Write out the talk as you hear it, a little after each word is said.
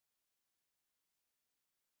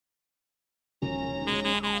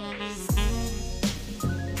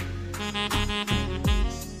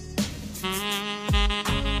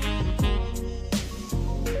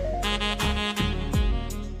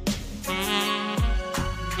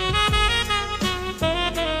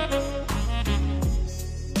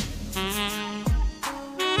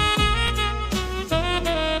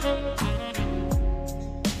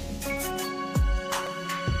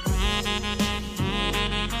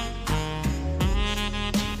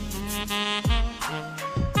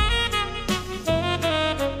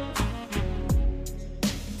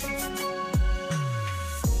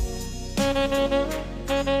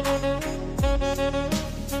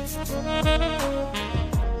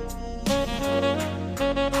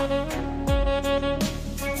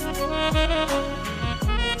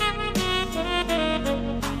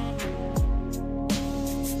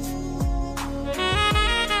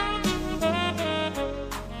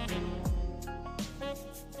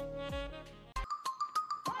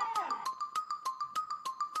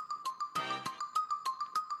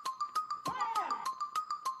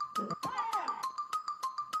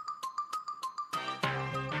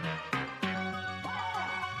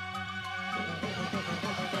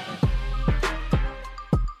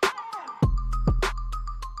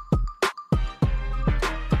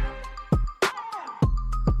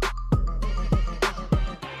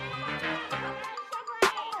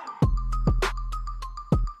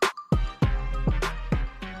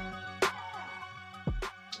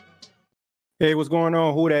Hey, what's going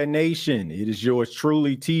on, Who Dat Nation? It is yours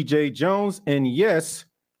truly, TJ Jones. And yes,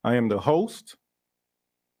 I am the host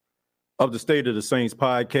of the State of the Saints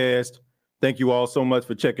podcast. Thank you all so much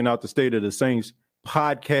for checking out the State of the Saints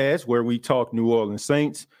podcast, where we talk New Orleans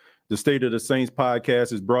Saints. The State of the Saints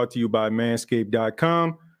podcast is brought to you by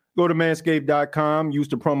Manscaped.com. Go to Manscaped.com, use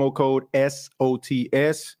the promo code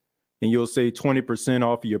SOTS, and you'll save 20%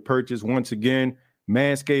 off of your purchase. Once again,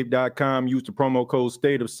 Manscaped.com, use the promo code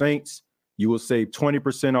State of Saints. You will save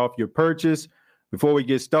 20% off your purchase. Before we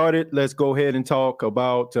get started, let's go ahead and talk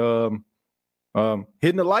about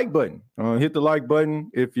hitting the like button. Hit the like button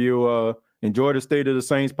if you enjoy the State of the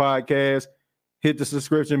Saints podcast. Hit the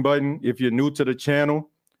subscription button if you're new to the channel.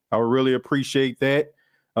 I would really appreciate that.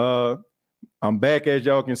 I'm back, as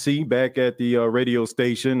y'all can see, back at the radio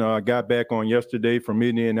station. I got back on yesterday from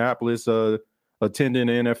Indianapolis, attending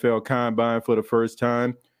the NFL Combine for the first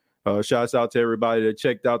time. Shouts out to everybody that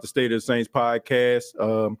checked out the State of the Saints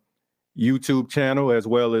podcast YouTube channel, as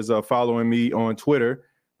well as following me on Twitter.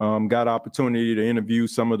 Got opportunity to interview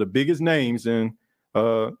some of the biggest names in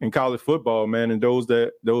college football, man. And those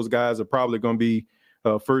guys are probably going to be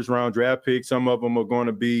first round draft picks. Some of them are going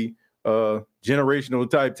to be generational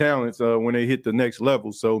type talents when they hit the next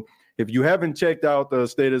level. So if you haven't checked out the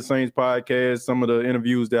State of the Saints podcast, some of the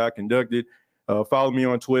interviews that I conducted, follow me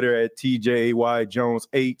on Twitter at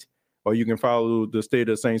TJAYJones8. Or you can follow the State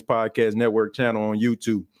of the Saints Podcast Network channel on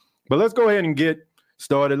YouTube. But let's go ahead and get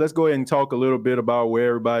started. Let's go ahead and talk a little bit about where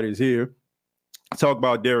everybody's here. Talk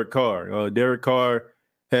about Derek Carr. Derek Carr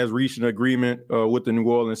has reached an agreement with the New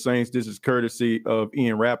Orleans Saints. This is courtesy of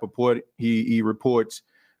Ian Rappaport. He reports,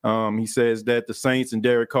 he says that the Saints and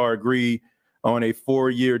Derek Carr agree on a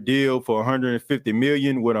 4-year deal for $150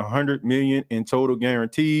 million with $100 million in total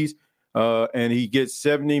guarantees. And he gets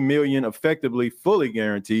 $70 million effectively fully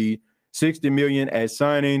guaranteed. $60 million at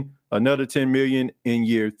signing, another $10 million in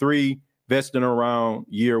year 3, vesting around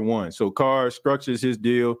year 1. So Carr structures his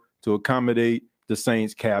deal to accommodate the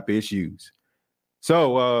Saints cap issues.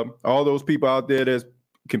 So all those people out there that's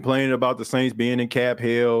complaining about the Saints being in cap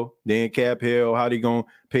hell, they in cap hell, how they gonna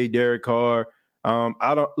pay Derek Carr?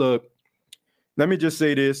 Let me just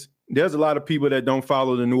say this. There's a lot of people that don't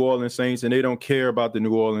follow the New Orleans Saints and they don't care about the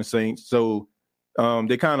New Orleans Saints. So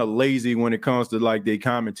they're kind of lazy when it comes to like their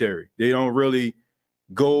commentary. They don't really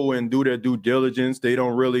go and do their due diligence. They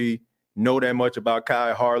don't really know that much about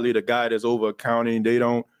Kai Harley, the guy that's over accounting. They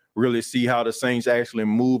don't really see how the Saints actually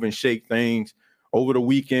move and shake things. Over the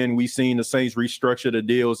weekend, we seen the Saints restructure the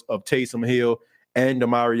deals of Taysom Hill and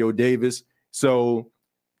Demario Davis. So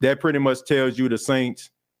that pretty much tells you the Saints,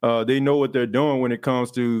 they know what they're doing when it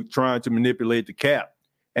comes to trying to manipulate the cap.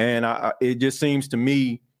 And it just seems to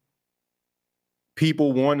me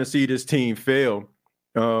people want to see this team fail,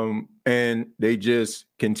 and they just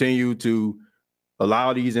continue to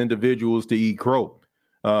allow these individuals to eat crow.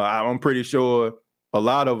 I'm pretty sure a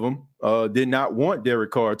lot of them did not want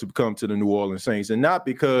Derek Carr to come to the New Orleans Saints, and not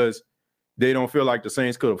because they don't feel like the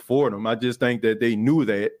Saints could afford him. I just think that they knew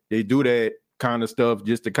that. They do that kind of stuff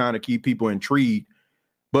just to kind of keep people intrigued.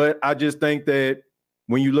 But I just think that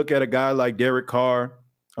when you look at a guy like Derek Carr,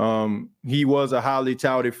 he was a highly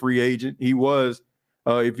touted free agent. He was,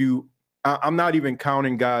 I'm not even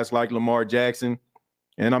counting guys like Lamar Jackson,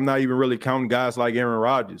 and I'm not even really counting guys like Aaron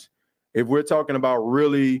Rodgers. If we're talking about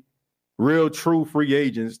really real true free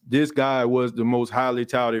agents, this guy was the most highly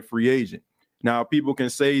touted free agent. Now, people can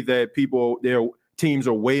say that their teams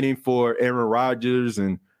are waiting for Aaron Rodgers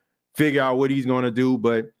and figure out what he's going to do.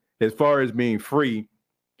 But as far as being free,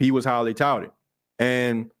 he was highly touted.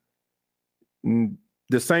 And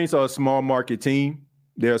the Saints are a small market team.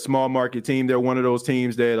 They're a small market team. They're one of those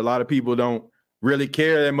teams that a lot of people don't really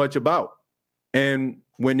care that much about. And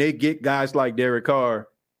when they get guys like Derek Carr,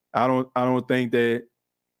 I don't think that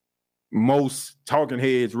most talking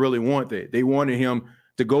heads really want that. They wanted him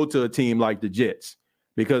to go to a team like the Jets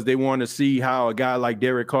because they want to see how a guy like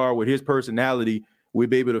Derek Carr with his personality would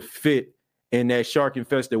be able to fit in that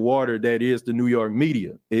shark-infested water that is the New York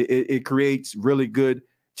media. It creates really good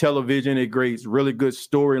television. It creates really good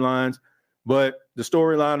storylines. But the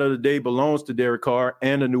storyline of the day belongs to Derek Carr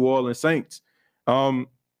and the New Orleans Saints. The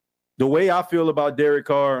way I feel about Derek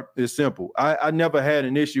Carr is simple. I never had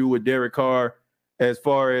an issue with Derek Carr as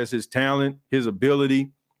far as his talent, his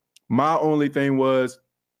ability. My only thing was,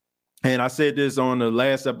 and I said this on the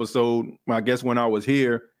last episode, I guess when I was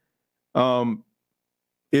here,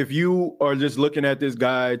 if you are just looking at this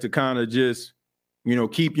guy to kind of just,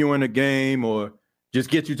 keep you in the game or just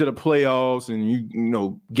get you to the playoffs and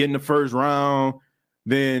you get in the first round,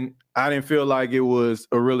 then I didn't feel like it was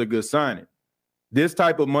a really good signing. this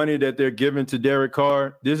type of money that they're giving to Derek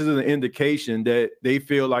Carr, this is an indication that they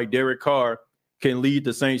feel like Derek Carr can lead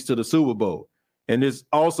the Saints to the Super Bowl. And this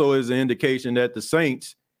also is an indication that the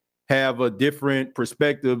Saints have a different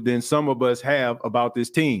perspective than some of us have about this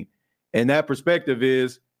team. And that perspective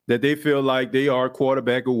is that they feel like they are a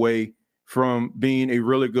quarterback away from being a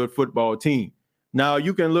really good football team. Now,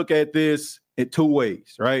 you can look at this in two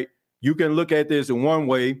ways, right? You can look at this in one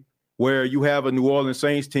way where you have a New Orleans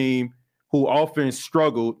Saints team who often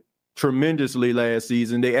struggled tremendously last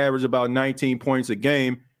season. They averaged about 19 points a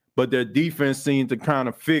game, but their defense seemed to kind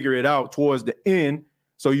of figure it out towards the end.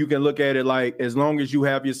 So you can look at it like, as long as you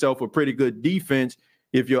have yourself a pretty good defense,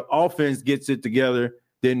 if your offense gets it together,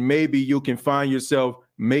 then maybe you can find yourself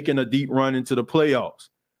making a deep run into the playoffs.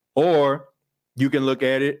 Or you can look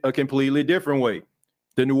at it a completely different way.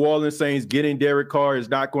 The New Orleans Saints getting Derek Carr is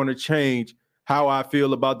not going to change how I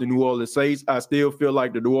feel about the New Orleans Saints. I still feel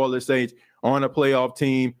like the New Orleans Saints are on a playoff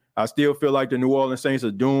team. I still feel like the New Orleans Saints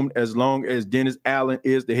are doomed as long as Dennis Allen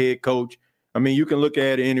is the head coach. I mean, you can look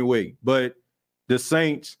at it anyway, but the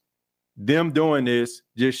Saints, them doing this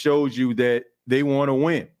just shows you that they want to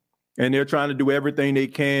win, and they're trying to do everything they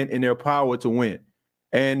can in their power to win.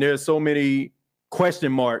 And there's so many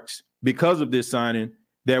question marks because of this signing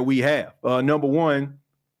that we have. Number one,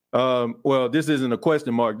 well, this isn't a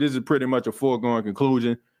question mark. This is pretty much a foregone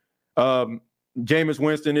conclusion. Jameis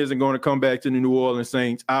Winston isn't going to come back to the New Orleans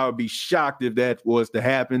Saints. I would be shocked if that was to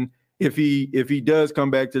happen. If he does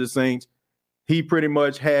come back to the Saints, he pretty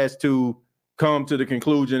much has to come to the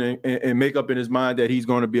conclusion and make up in his mind that he's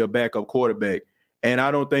going to be a backup quarterback. And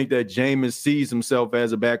I don't think that Jameis sees himself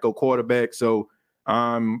as a backup quarterback. So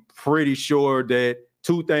I'm pretty sure that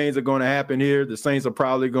two things are going to happen here. The Saints are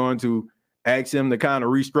probably going to ask him to kind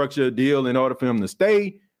of restructure a deal in order for him to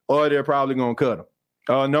stay, or they're probably going to cut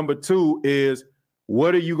him. Number two is,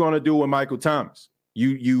 what are you going to do with Michael Thomas?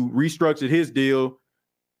 You restructured his deal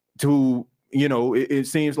to, it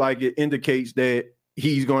seems like it indicates that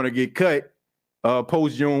he's going to get cut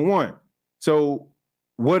post June 1. So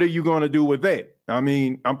what are you going to do with that? I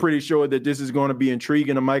mean, I'm pretty sure that this is going to be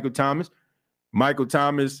intriguing to Michael Thomas. Michael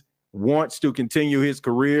Thomas wants to continue his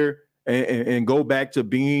career and go back to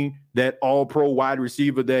being that all-pro wide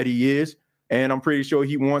receiver that he is. And I'm pretty sure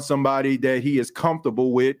he wants somebody that he is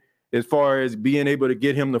comfortable with as far as being able to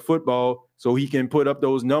get him the football so he can put up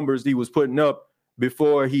those numbers he was putting up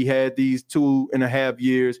before he had these 2.5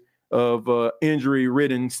 years of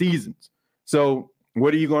injury-ridden seasons. So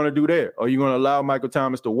what are you going to do there? Are you going to allow Michael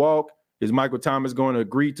Thomas to walk? Is Michael Thomas going to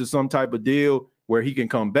agree to some type of deal where he can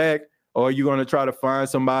come back? Or are you going to try to find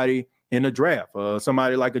somebody in the draft,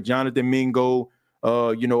 somebody like a Jonathan Mingo,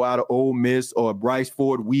 out of Ole Miss, or Bryce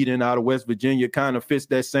Ford Whedon out of West Virginia, kind of fits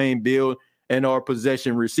that same bill and are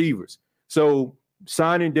possession receivers. So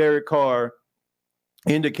signing Derek Carr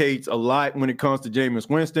indicates a lot when it comes to Jameis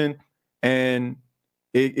Winston, and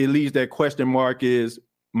it leaves that question mark, is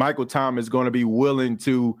Michael Thomas going to be willing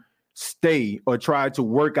to stay or try to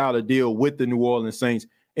work out a deal with the New Orleans Saints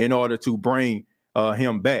in order to bring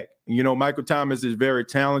him back? Michael Thomas is very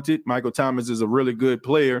talented. Michael Thomas is a really good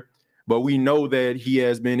player, but we know that he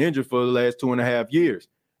has been injured for the last 2.5 years.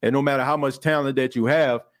 And no matter how much talent that you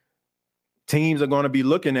have, teams are going to be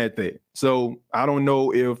looking at that. So I don't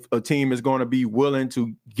know if a team is going to be willing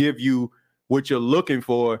to give you what you're looking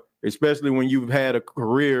for, especially when you've had a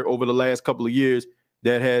career over the last couple of years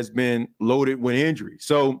that has been loaded with injury.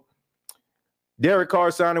 So Derek Carr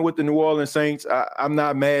signing with the New Orleans Saints, I'm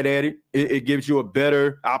not mad at it. It gives you a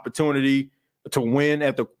better opportunity to win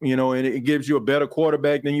and it gives you a better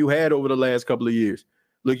quarterback than you had over the last couple of years.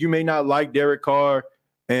 Look, you may not like Derek Carr,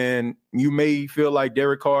 and you may feel like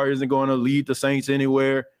Derek Carr isn't going to lead the Saints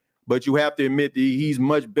anywhere, but you have to admit that he's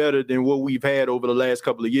much better than what we've had over the last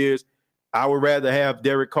couple of years. I would rather have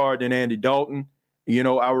Derek Carr than Andy Dalton.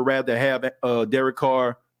 I would rather have Derek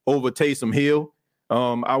Carr over Taysom Hill.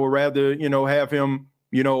 I would rather, have him,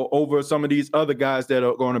 over some of these other guys that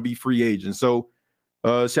are going to be free agents. So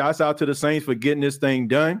shouts out to the Saints for getting this thing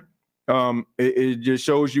done. It just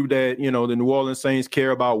shows you that, the New Orleans Saints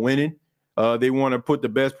care about winning. They want to put the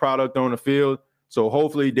best product on the field. So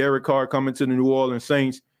hopefully Derek Carr coming to the New Orleans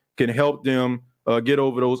Saints can help them get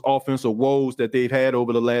over those offensive woes that they've had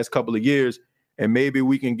over the last couple of years. And maybe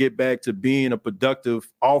we can get back to being a productive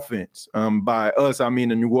offense. By us, I mean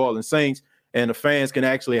the New Orleans Saints. And the fans can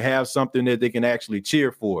actually have something that they can actually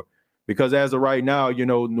cheer for. Because as of right now,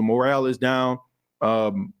 the morale is down.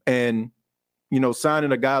 And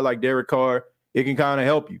signing a guy like Derek Carr, it can kind of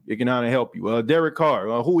help you. Derek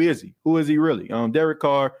Carr, who is he? Who is he really? Derek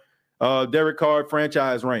Carr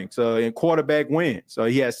franchise ranks in quarterback wins.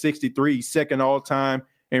 He has 63, second all-time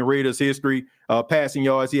in Raiders history. Passing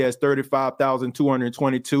yards, he has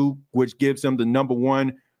 35,222, which gives him the number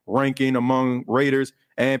one ranking among Raiders,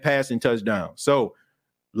 and passing touchdowns. So,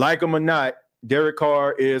 like him or not, Derek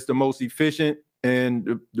Carr is the most efficient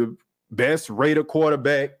and the best Raider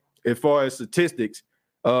quarterback as far as statistics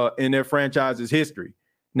in their franchise's history.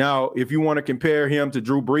 Now, if you want to compare him to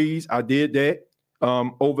Drew Brees, I did that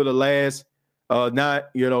over the last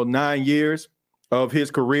 9 years of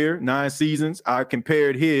his career, 9 seasons. I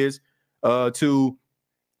compared his to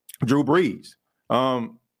Drew Brees.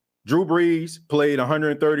 Drew Brees played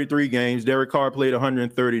 133 games. Derek Carr played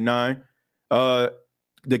 139.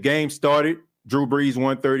 The game started. Drew Brees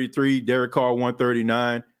 133. Derek Carr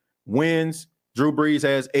 139. Wins. Drew Brees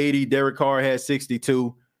has 80. Derek Carr has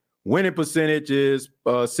 62. Winning percentage is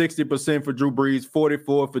 60% for Drew Brees,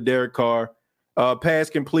 44 for Derek Carr.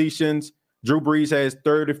 Pass completions. Drew Brees has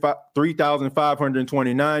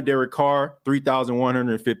 3,529. Derek Carr,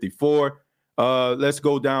 3,154. Let's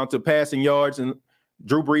go down to passing yards. And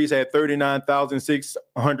Drew Brees had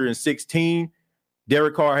 39,616.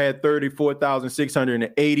 Derek Carr had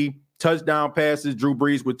 34,680. Touchdown passes, Drew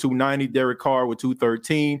Brees with 290. Derek Carr with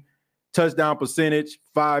 213. Touchdown percentage,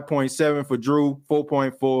 5.7 for Drew,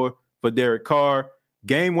 4.4 for Derek Carr.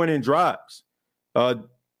 Game-winning drives.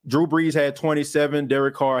 Drew Brees had 27.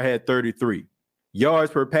 Derek Carr had 33.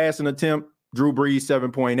 Yards per passing attempt, Drew Brees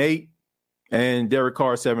 7.8 and Derek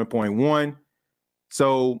Carr 7.1.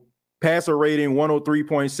 So passer rating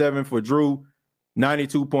 103.7 for Drew,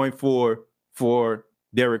 92.4 for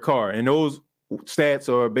Derek Carr. And those stats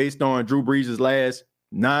are based on Drew Brees' last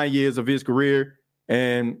 9 years of his career.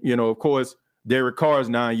 And, of course, Derek Carr's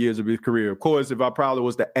 9 years of his career. Of course, if I probably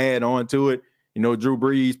was to add on to it, Drew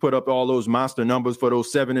Brees put up all those monster numbers for those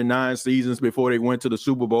 7 and 9 seasons before they went to the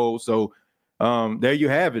Super Bowl. So there you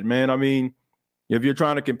have it, man. I mean, if you're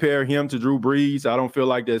trying to compare him to Drew Brees, I don't feel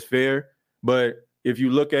like that's fair. But if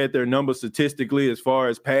you look at their numbers statistically, as far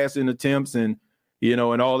as passing attempts and, and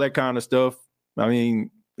all that kind of stuff, I mean,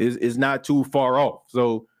 it's not too far off.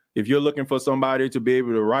 So if you're looking for somebody to be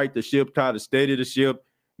able to right the ship, try to steady the ship,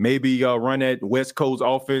 maybe run that West Coast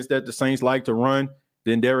offense that the Saints like to run,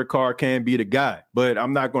 then Derek Carr can be the guy. But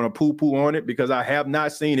I'm not going to poo-poo on it because I have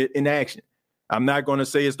not seen it in action. I'm not going to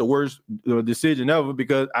say it's the worst decision ever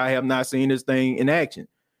because I have not seen this thing in action.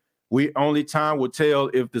 Only time will tell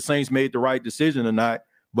if the Saints made the right decision or not,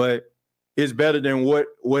 but it's better than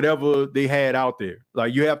whatever they had out there.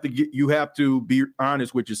 Like you have to be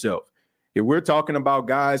honest with yourself. If we're talking about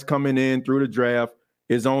guys coming in through the draft,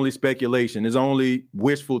 it's only speculation. It's only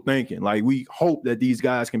wishful thinking. Like we hope that these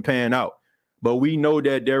guys can pan out. But we know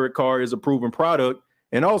that Derek Carr is a proven product.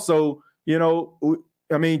 And also,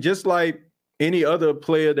 just like any other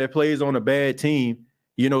player that plays on a bad team,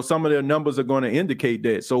 some of their numbers are going to indicate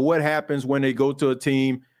that. So what happens when they go to a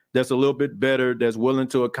team that's a little bit better, that's willing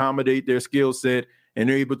to accommodate their skill set, and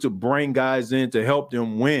they're able to bring guys in to help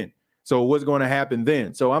them win? So what's going to happen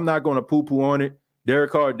then? So I'm not going to poo-poo on it.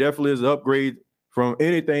 Derek Carr definitely is an upgrade from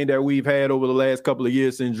anything that we've had over the last couple of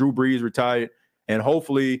years since Drew Brees retired. And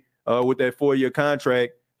hopefully with that 4-year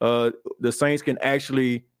contract, the Saints can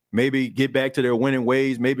actually maybe get back to their winning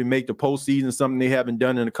ways, maybe make the postseason, something they haven't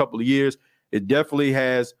done in a couple of years. It definitely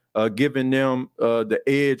has given them the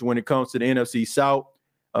edge when it comes to the NFC South.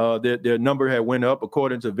 Their number had went up,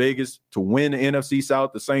 according to Vegas, to win the NFC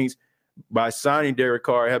South. The Saints, by signing Derek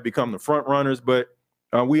Carr, have become the front runners. But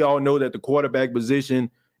we all know that the quarterback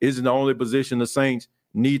position isn't the only position the Saints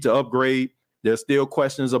need to upgrade. There's still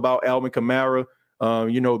questions about Alvin Kamara.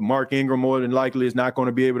 Mark Ingram more than likely is not going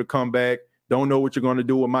to be able to come back. Don't know what you're going to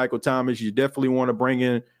do with Michael Thomas. You definitely want to bring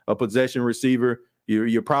in a possession receiver.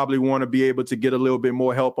 You probably want to be able to get a little bit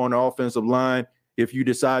more help on the offensive line if you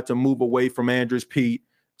decide to move away from Andrews Pete.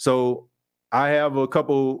 So I have a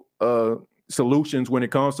couple solutions when it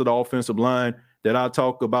comes to the offensive line that I'll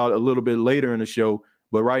talk about a little bit later in the show.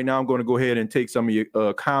 But right now I'm going to go ahead and take some of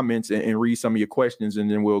your comments and read some of your questions,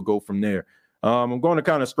 and then we'll go from there. I'm going to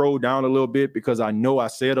kind of scroll down a little bit because I know I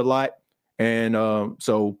said a lot. And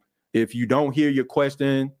so if you don't hear your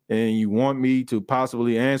question and you want me to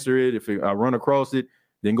possibly answer it, if I run across it,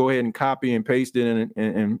 then go ahead and copy and paste it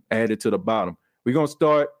and add it to the bottom. We're going to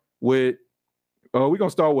start with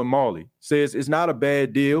Marley. Says it's not a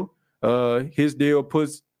bad deal. His deal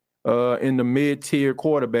puts in the mid-tier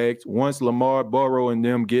quarterbacks. Once Lamar, Burrow, and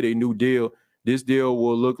them get a new deal, this deal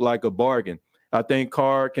will look like a bargain. I think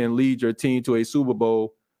Carr can lead your team to a Super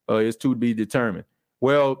Bowl. Is to be determined.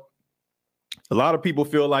 Well, a lot of people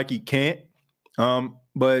feel like he can't,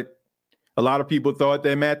 but a lot of people thought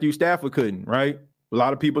that Matthew Stafford couldn't, right? A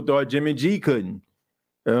lot of people thought Jimmy G couldn't.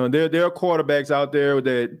 There are quarterbacks out there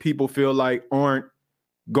that people feel like aren't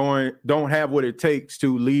don't have what it takes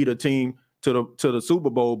to lead a team to the Super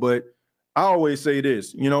Bowl. But I always say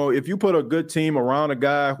this, if you put a good team around a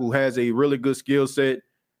guy who has a really good skill set,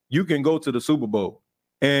 you can go to the Super Bowl.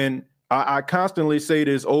 And I constantly say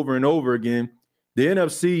this over and over again. The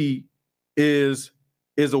NFC is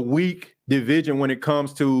a weak division when it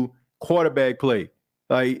comes to quarterback play.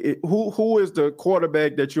 Like, who is the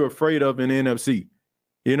quarterback that you're afraid of in the NFC?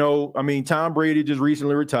 Tom Brady just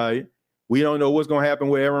recently retired. We don't know what's going to happen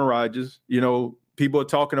with Aaron Rodgers. People are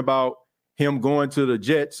talking about him going to the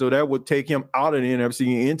Jets, so that would take him out of the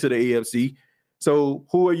NFC and into the AFC. So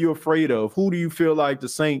who are you afraid of? Who do you feel like the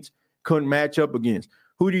Saints couldn't match up against?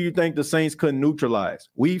 Who do you think the Saints couldn't neutralize?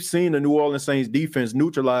 We've seen the New Orleans Saints defense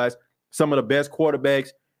neutralize some of the best quarterbacks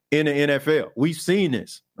in the NFL. We've seen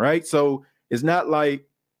this, right? So it's not like,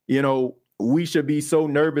 we should be so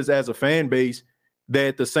nervous as a fan base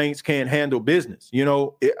that the Saints can't handle business.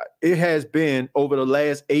 It has been over the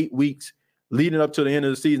last 8 weeks leading up to the end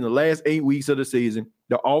of the season, the last 8 weeks of the season,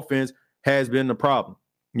 the offense has been the problem,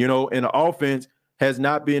 and the offense has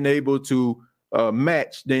not been able to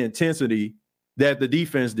match the intensity that the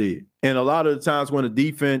defense did. And a lot of the times when the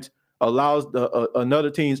defense allows another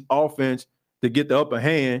team's offense to get the upper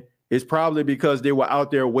hand, it's probably because they were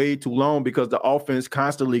out there way too long because the offense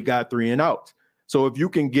constantly got 3 and outs. So if you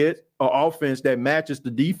can get an offense that matches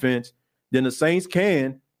the defense, then the Saints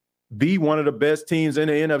can be one of the best teams in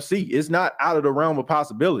the NFC. It's not out of the realm of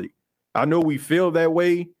possibility. I know we feel that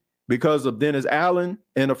way because of Dennis Allen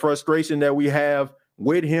and the frustration that we have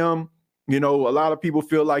with him. A lot of people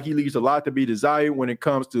feel like he leaves a lot to be desired when it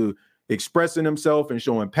comes to expressing himself and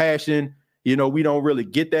showing passion. We don't really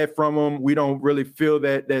get that from him. We don't really feel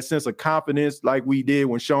that sense of confidence like we did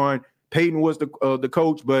when Sean Payton was the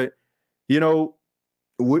coach. But, it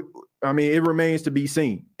remains to be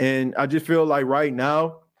seen. And I just feel like right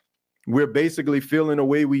now we're basically feeling the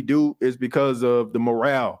way we do is because of the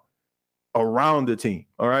morale around the team.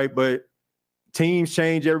 All right. But teams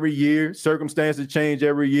change every year. Circumstances change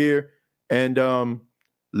every year. And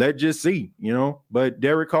let's just see, But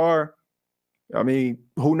Derek Carr,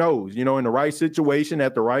 who knows? In the right situation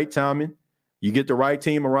at the right timing, you get the right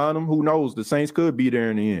team around him. Who knows? The Saints could be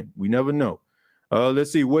there in the end. We never know.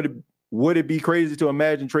 Let's see. Would it be crazy to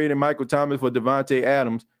imagine trading Michael Thomas for Devontae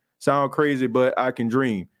Adams? Sound crazy, but I can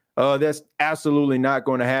dream. That's absolutely not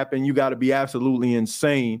going to happen. You got to be absolutely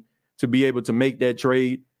insane to be able to make that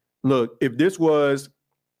trade. Look, if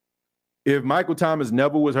Michael Thomas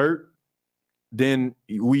never was hurt, then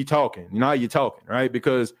we talking. Now you're talking, right?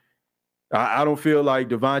 Because I don't feel like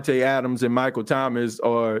Devontae Adams and Michael Thomas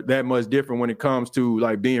are that much different when it comes to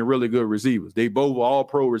like being really good receivers. They both are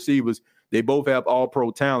all-pro receivers. They both have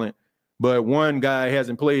all-pro talent. But one guy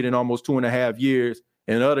hasn't played in almost 2.5 years,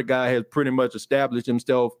 and the other guy has pretty much established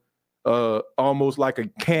himself almost like a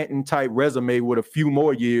Canton-type resume with a few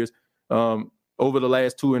more years over the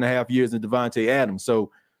last 2.5 years in Devontae Adams. So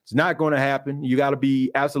it's not going to happen. You got to be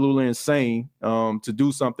absolutely insane to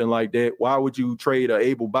do something like that. Why would you trade an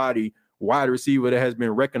able-bodied wide receiver that has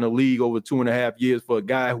been wrecking the league over 2.5 years for a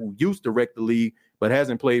guy who used to wreck the league but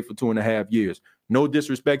hasn't played for 2.5 years? No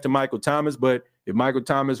disrespect to Michael Thomas, but if Michael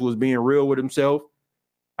Thomas was being real with himself,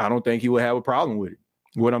 I don't think he would have a problem with it.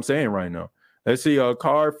 What I'm saying right now. Let's see.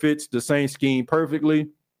 Carr fits the Saints scheme perfectly.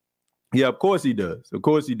 Yeah, of course he does. Of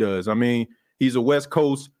course he does. He's a West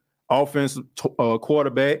Coast offensive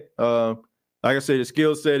quarterback. Like I said, the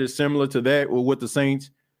skill set is similar to that with what the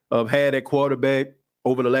Saints have had at quarterback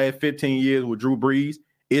over the last 15 years with Drew Brees.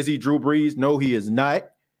 Is he Drew Brees? No, he is not.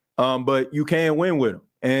 But you can win with him.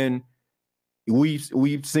 And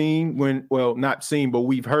we've seen not seen, but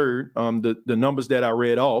we've heard the numbers that I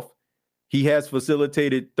read off. He has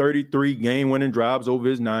facilitated 33 game-winning drives over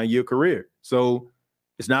his 9-year career. So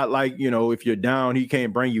it's not like, if you're down, he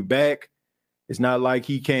can't bring you back. It's not like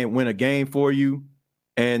he can't win a game for you.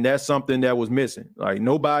 And that's something that was missing. Like,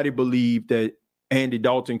 nobody believed that Andy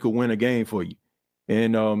Dalton could win a game for you.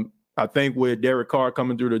 And I think with Derek Carr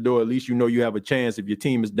coming through the door, at least you have a chance if your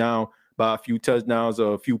team is down by a few touchdowns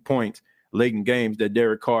or a few points late in games that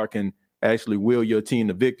Derek Carr can actually will your team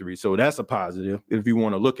to victory. So that's a positive if you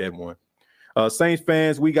want to look at one. Saints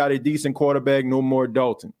fans, we got a decent quarterback, no more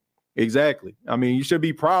Dalton. Exactly. You should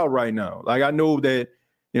be proud right now. Like, I know that,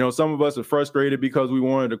 some of us are frustrated because we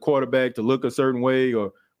wanted the quarterback to look a certain way,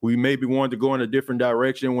 or we maybe wanted to go in a different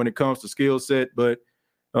direction when it comes to skill set. But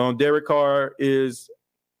Derek Carr is,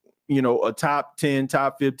 a top 10,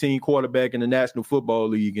 top 15 quarterback in the National Football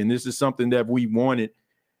League. And this is something that we wanted.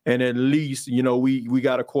 And at least, we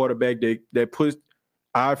got a quarterback that puts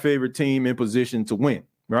our favorite team in position to win,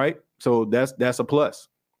 right? So that's a plus.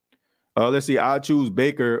 Let's see. I choose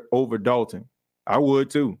Baker over Dalton. I would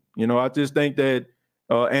too. I just think that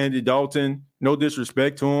Andy Dalton, no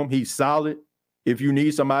disrespect to him, he's solid. If you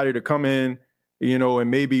need somebody to come in,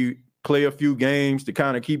 and maybe play a few games to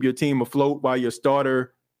kind of keep your team afloat while your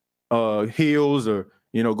starter heals or,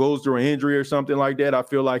 goes through an injury or something like that, I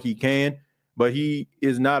feel like he can. But he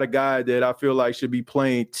is not a guy that I feel like should be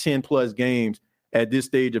playing 10-plus games at this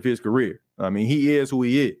stage of his career. I mean, he is who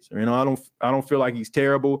he is. I don't feel like he's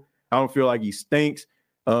terrible. I don't feel like he stinks.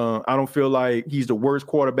 I don't feel like he's the worst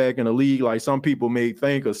quarterback in the league like some people may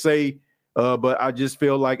think or say. But I just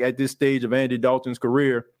feel like at this stage of Andy Dalton's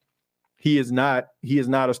career, he is not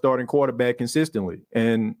a starting quarterback consistently.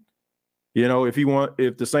 And,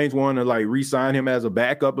 if the Saints want to like re-sign him as a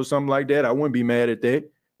backup or something like that, I wouldn't be mad at that.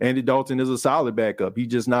 Andy Dalton is a solid backup. He's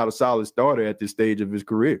just not a solid starter at this stage of his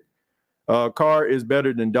career. Carr is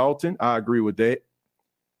better than Dalton. I agree with that.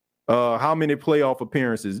 How many playoff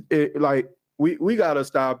appearances? We got to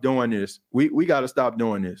stop doing this. We got to stop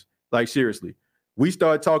doing this. Like, seriously. We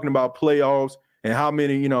start talking about playoffs and how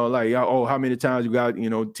many, how many times you got,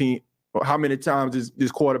 team, or how many times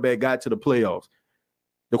this quarterback got to the playoffs.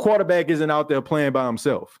 The quarterback isn't out there playing by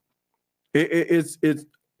himself.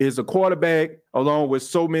 It's a quarterback along with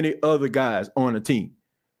so many other guys on the team.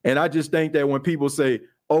 And I just think that when people say,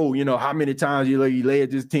 oh, how many times you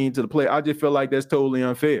led this team to the play, I just feel like that's totally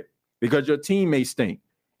unfair because your team may stink.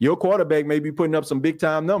 Your quarterback may be putting up some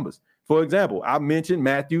big-time numbers. For example, I mentioned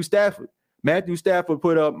Matthew Stafford. Matthew Stafford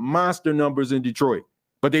put up monster numbers in Detroit,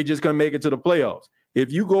 but they just couldn't make it to the playoffs.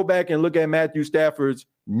 If you go back and look at Matthew Stafford's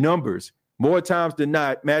numbers, more times than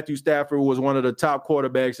not, Matthew Stafford was one of the top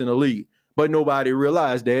quarterbacks in the league, but nobody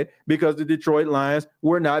realized that because the Detroit Lions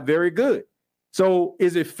were not very good. So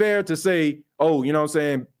is it fair to say, oh,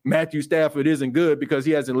 Matthew Stafford isn't good because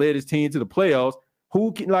he hasn't led his team to the playoffs?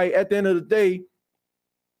 Who can, at the end of the day,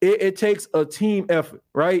 it takes a team effort,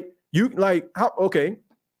 right? To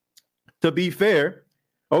be fair,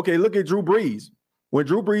 look at Drew Brees. When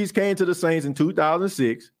Drew Brees came to the Saints in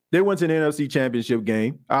 2006, they went to the NFC Championship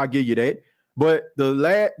game. I'll give you that. But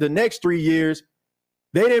the next 3 years,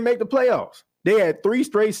 they didn't make the playoffs. They had 3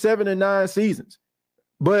 straight 7-9 seasons.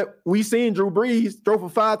 But we seen Drew Brees throw for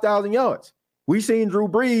 5,000 yards. We seen Drew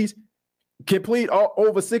Brees complete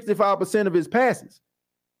over 65% of his passes.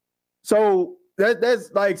 So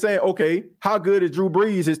that's like saying, okay, how good is Drew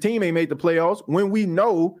Brees? His team ain't made the playoffs when we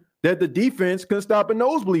know that the defense couldn't stop a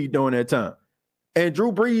nosebleed during that time. And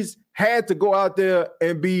Drew Brees had to go out there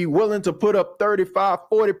and be willing to put up 35,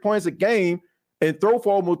 40 points a game and throw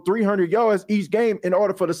for almost 300 yards each game in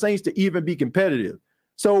order for the Saints to even be competitive.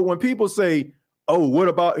 So when people say, oh, what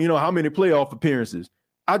about, how many playoff appearances?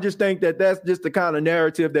 I just think that that's just the kind of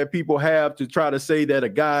narrative that people have to try to say that a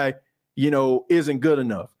guy, isn't good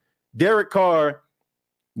enough. Derek Carr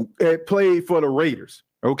played for the Raiders.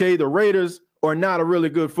 Okay, the Raiders are not a really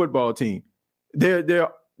good football team.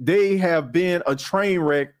 They have been a train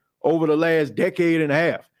wreck over the last decade and a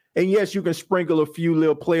half. And yes, you can sprinkle a few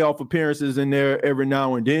little playoff appearances in there every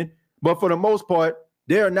now and then. But for the most part,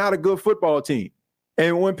 they're not a good football team.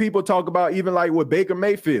 And when people talk about even like with Baker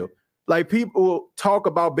Mayfield, like people talk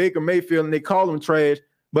about Baker Mayfield and they call him trash,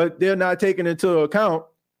 but they're not taking into account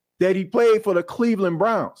that he played for the Cleveland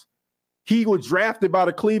Browns. He was drafted by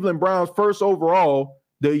the Cleveland Browns first overall.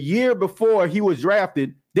 The year before he was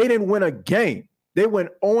drafted, they didn't win a game. They went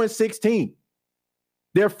 0-16.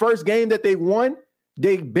 Their first game that they won,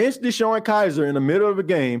 they benched Deshaun Kaiser in the middle of a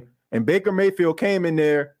game, and Baker Mayfield came in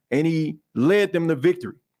there and he led them to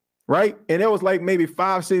victory, right? And it was like maybe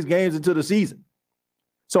 5-6 games into the season.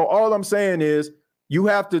 So all I'm saying is you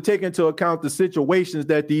have to take into account the situations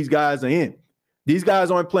that these guys are in. These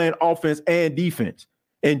guys aren't playing offense and defense.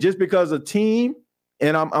 And just because a team,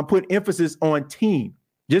 and I'm putting emphasis on team,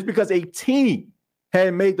 just because a team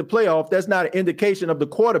hadn't made the playoff, that's not an indication of the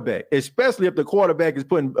quarterback, especially if the quarterback is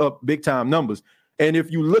putting up big-time numbers. And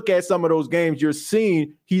if you look at some of those games, you're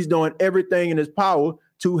seeing he's doing everything in his power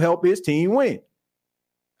to help his team win.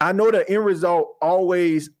 I know the end result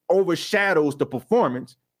always overshadows the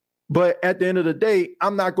performance, but at the end of the day,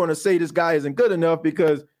 I'm not going to say this guy isn't good enough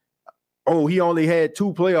because, oh, he only had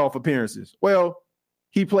 2 playoff appearances. Well,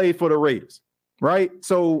 he played for the Raiders, right?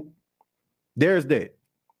 So there's that.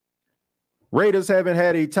 Raiders haven't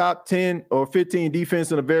had a top 10 or 15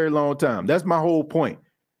 defense in a very long time. That's my whole point.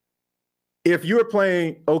 If you're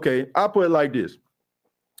playing, okay, I'll put it like this.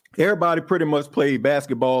 Everybody pretty much played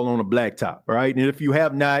basketball on a blacktop, right? And if you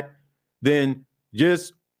have not, then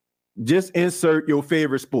just insert your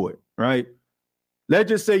favorite sport, right? Let's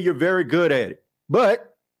just say you're very good at it.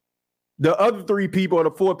 But the other 3 people or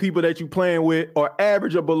the 4 people that you're playing with are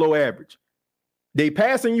average or below average. They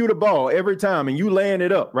passing you the ball every time and you laying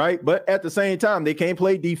it up, right? But at the same time, they can't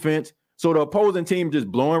play defense. So the opposing team just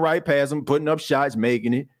blowing right past them, putting up shots,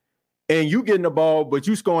 making it. And you getting the ball, but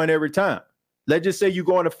you scoring every time. Let's just say you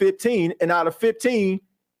going to 15, and out of 15,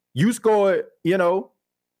 you scored,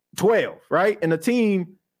 12, right? And the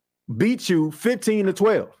team beat you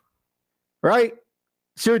 15-12, right?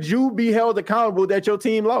 Should you be held accountable that your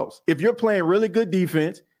team lost? If you're playing really good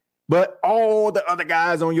defense, but all the other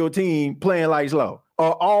guys on your team playing like slow,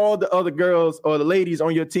 or all the other girls or the ladies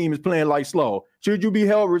on your team is playing like slow, should you be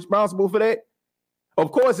held responsible for that?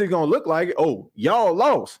 Of course, it's going to look like, oh, y'all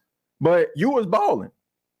lost, but you was balling.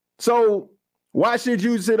 So why should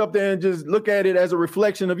you sit up there and just look at it as a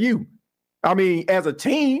reflection of you? I mean, as a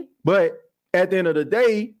team, but at the end of the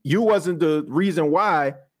day, you wasn't the reason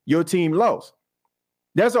why your team lost.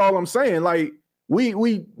 That's all I'm saying. Like,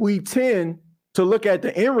 we tend to look at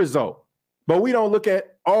the end result, but we don't look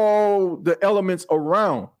at all the elements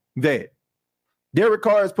around that. Derek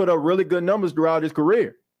Carr has put up really good numbers throughout his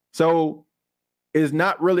career. So it's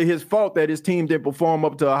not really his fault that his team didn't perform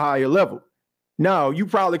up to a higher level. Now, you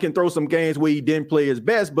probably can throw some games where he didn't play his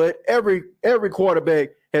best, but every quarterback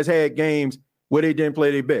has had games where they didn't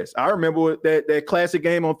play their best. I remember that classic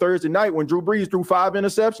game on Thursday night when Drew Brees threw 5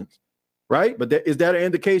 interceptions, right? But is that an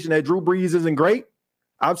indication that Drew Brees isn't great?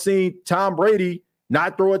 I've seen Tom Brady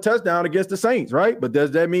not throw a touchdown against the Saints, right? But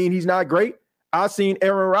does that mean he's not great? I've seen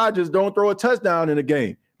Aaron Rodgers don't throw a touchdown in a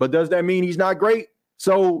game, but does that mean he's not great?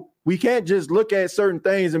 So we can't just look at certain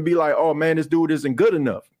things and be like, oh, man, this dude isn't good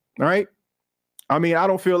enough, all right? I mean, I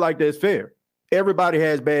don't feel like that's fair. Everybody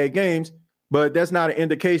has bad games, but that's not an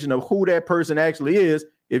indication of who that person actually is.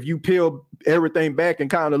 If you peel everything back and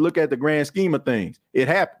kind of look at the grand scheme of things, it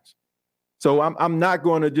happens. So I'm not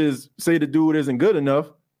going to just say the dude isn't good enough,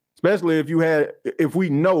 especially if we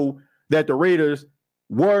know that the Raiders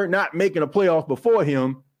were not making a playoff before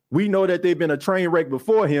him. We know that they've been a train wreck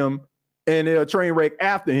before him and they're a train wreck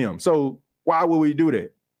after him. So why would we do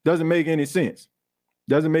that? Doesn't make any sense.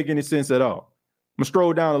 Doesn't make any sense at all. I'm going to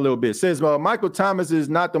scroll down a little bit. It says, well, Michael Thomas is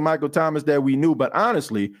not the Michael Thomas that we knew, but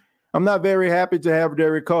honestly, I'm not very happy to have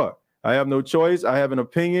Derek Carr. I have no choice. I have an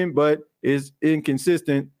opinion, but it's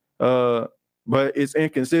inconsistent. That's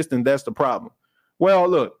the problem. Well,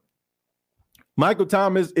 look, Michael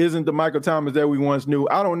Thomas isn't the Michael Thomas that we once knew.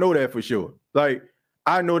 I don't know that for sure. Like,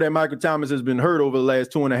 I know that Michael Thomas has been hurt over the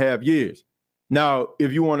last 2.5 years. Now,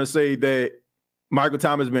 if you want to say that Michael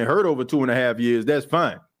Thomas has been hurt over 2.5 years, that's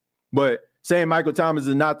fine. But saying Michael Thomas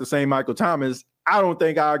is not the same Michael Thomas, I don't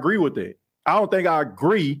think I agree with that. I don't think I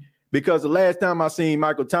agree because the last time I seen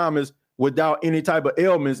Michael Thomas without any type of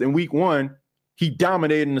ailments in week 1, he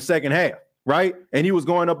dominated in the second half, right? And he was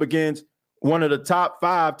going up against one of the top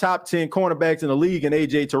 5, top 10 cornerbacks in the league in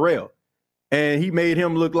A.J. Terrell. And he made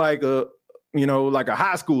him look like a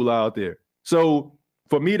high schooler out there. So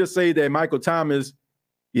for me to say that Michael Thomas,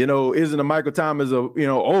 isn't a Michael Thomas of,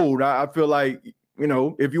 old, I feel like,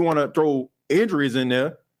 if you want to throw injuries in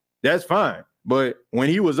there, that's fine. But when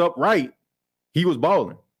he was upright, he was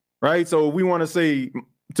balling, right? So if we want to say,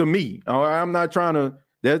 to me, I'm not trying to,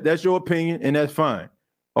 that's your opinion, and that's fine.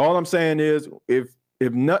 All I'm saying is if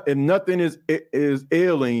nothing is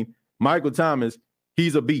ailing Michael Thomas,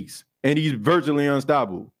 he's a beast, and he's virtually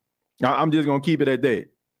unstoppable. I'm just going to keep it at that.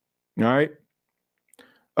 All right?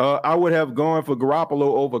 I would have gone for Garoppolo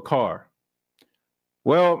over Carr.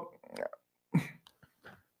 Well,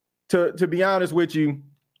 to be honest with you,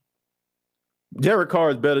 Derek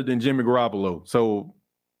Carr is better than Jimmy Garoppolo. So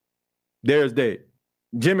there's that.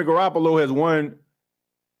 Jimmy Garoppolo has won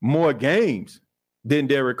more games than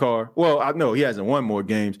Derek Carr. Well, I know he hasn't won more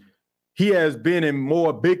games. He has been in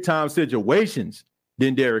more big-time situations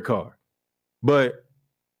than Derek Carr. But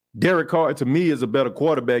Derek Carr, to me, is a better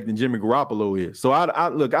quarterback than Jimmy Garoppolo is. So,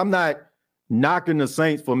 look, I'm not knocking the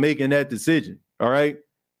Saints for making that decision, all right?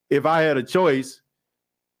 If I had a choice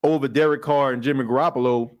over Derek Carr and Jimmy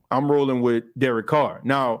Garoppolo, I'm rolling with Derek Carr.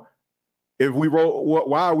 Now, if we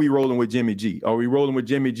why are we rolling with Jimmy G? Are we rolling with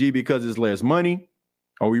Jimmy G because it's less money?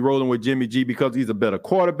 Are we rolling with Jimmy G because he's a better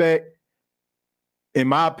quarterback? In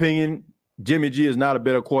my opinion, Jimmy G is not a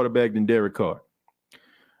better quarterback than Derek Carr.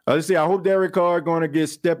 Let's see. I hope Derek Carr going to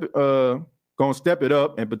step it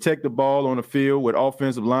up and protect the ball on the field with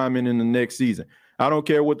offensive linemen in the next season. I don't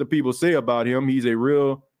care what the people say about him. He's a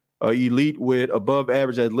real elite with above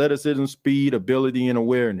average athleticism, speed, ability, and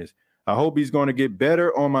awareness. I hope he's going to get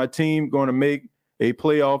better on my team, going to make a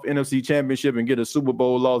playoff NFC championship and get a Super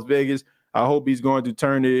Bowl Las Vegas. I hope he's going to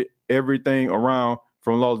turn everything around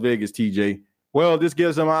from Las Vegas, TJ. Well, this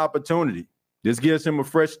gives him an opportunity. This gives him a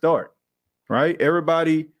fresh start, right?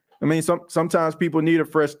 Everybody I mean, sometimes people need a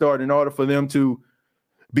fresh start in order for them to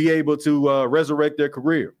be able to resurrect their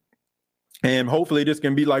career. And hopefully this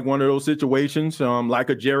can be like one of those situations like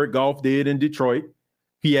a Jared Goff did in Detroit.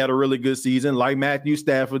 He had a really good season, like Matthew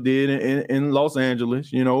Stafford did in Los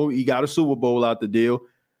Angeles. You know, he got a Super Bowl out the deal.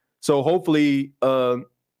 So hopefully,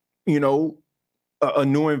 you know, a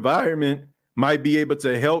new environment might be able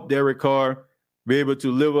to help Derek Carr be able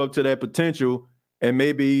to live up to that potential, and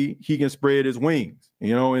maybe he can spread his wings,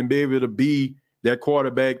 you know, and be able to be that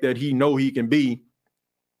quarterback that he know he can be.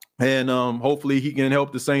 And hopefully he can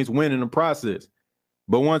help the Saints win in the process.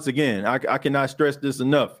 But once again, I cannot stress this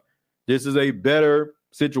enough. This is a better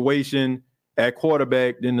situation at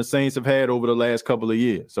quarterback than the Saints have had over the last couple of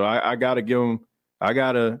years. So I gotta give them, I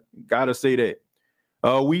gotta say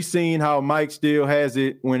that. We seen how Mike still has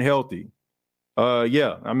it when healthy.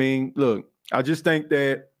 Yeah, I mean, look, I just think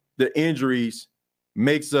that the injuries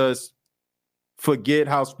makes us forget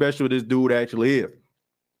how special this dude actually is.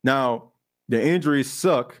 Now, the injuries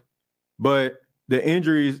suck, but the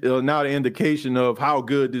injuries are not an indication of how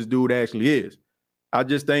good this dude actually is. I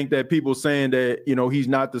just think that people saying that, you know, he's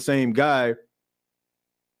not the same guy,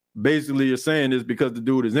 basically you're saying this because the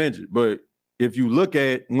dude is injured. But if you look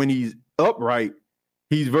at when he's upright,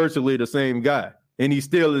 he's virtually the same guy, and he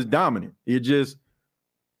still is dominant. It just,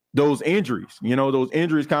 those injuries, you know, those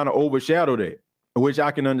injuries kind of overshadow that, which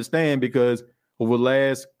I can understand because over the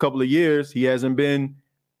last couple of years, he hasn't been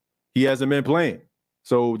playing.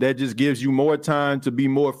 So that just gives you more time to be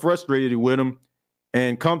more frustrated with him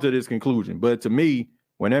and come to this conclusion. But to me,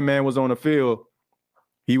 when that man was on the field,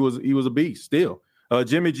 he was a beast still.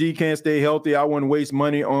 Jimmy G can't stay healthy. I wouldn't waste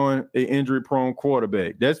money on an injury-prone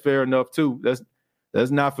quarterback. That's fair enough, too.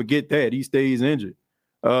 Let's not forget that. He stays injured.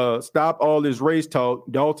 Stop all this race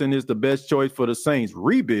talk. Dalton is the best choice for the Saints.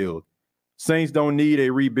 Rebuild. Saints don't need a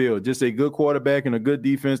rebuild. Just a good quarterback and a good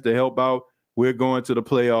defense to help out. We're going to the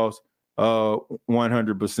playoffs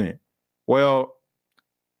 100%. Well,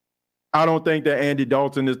 I don't think that Andy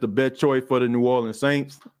Dalton is the best choice for the New Orleans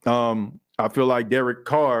Saints. I feel like Derek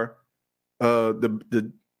Carr,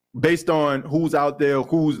 based on who's out there,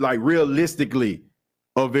 who's like realistically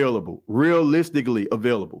available,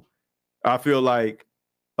 I feel like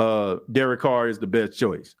Derek Carr is the best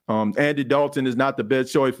choice. Andy Dalton is not the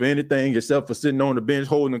best choice for anything except for sitting on the bench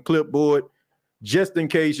holding a clipboard just in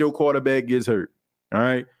case your quarterback gets hurt. All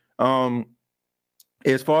right.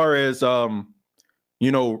 As far as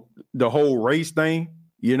you know, the whole race thing,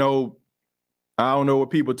 you know, I don't know what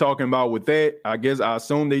people are talking about with that. I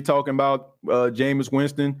assume they talking about Jameis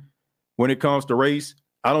Winston when it comes to race.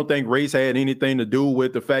 I don't think race had anything to do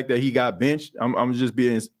with the fact that he got benched. I'm just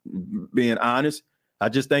being honest. I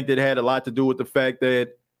just think that it had a lot to do with the fact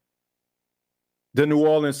that the New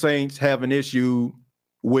Orleans Saints have an issue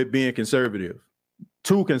with being conservative,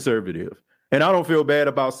 too conservative. And I don't feel bad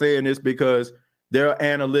about saying this because there are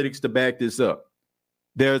analytics to back this up.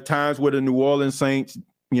 There are times where the New Orleans Saints,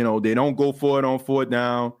 you know, they don't go for it on fourth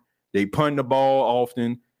down. They punt the ball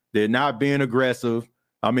often. They're not being aggressive.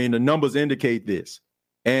 I mean, the numbers indicate this.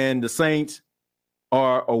 And the Saints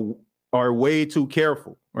are way too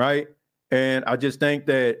careful, right? And I just think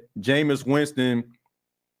that Jameis Winston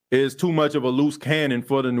is too much of a loose cannon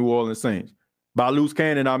for the New Orleans Saints. By loose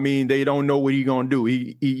cannon, I mean they don't know what he's going to do.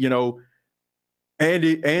 He you know,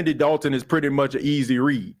 Andy Dalton is pretty much an easy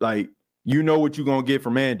read. Like, you know what you're going to get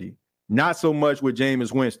from Andy. Not so much with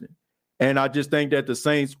Jameis Winston. And I just think that the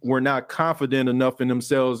Saints were not confident enough in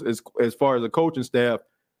themselves as far as the coaching staff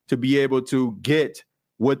to be able to get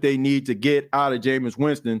what they need to get out of Jameis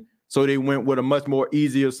Winston. So they went with a much more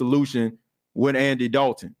easier solution with Andy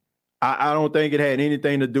Dalton. I don't think it had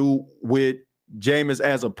anything to do with Jameis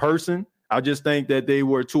as a person. I just think that they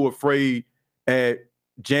were too afraid at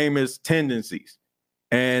Jameis' tendencies.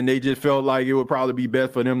 And they just felt like it would probably be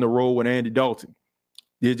best for them to roll with Andy Dalton.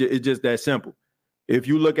 It's just that simple. If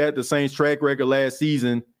you look at the Saints' track record last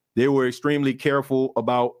season, they were extremely careful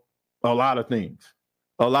about a lot of things.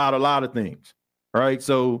 A lot of things. Right?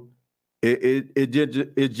 So it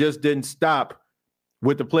just didn't stop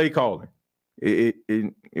with the play calling.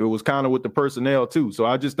 It was kind of with the personnel too. So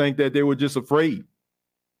I just think that they were just afraid.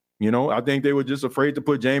 You know, I think they were just afraid to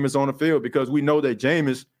put Jameis on the field because we know that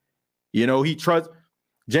Jameis, you know,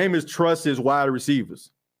 Jameis trusts his wide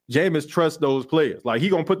receivers. Jameis trusts those players. Like, he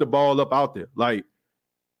going to put the ball up out there. Like,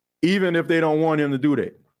 even if they don't want him to do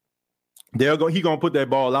that, he going to put that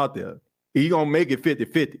ball out there. He going to make it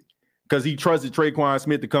 50-50 because he trusted Traquan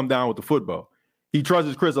Smith to come down with the football. He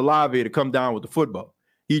trusts Chris Olave to come down with the football.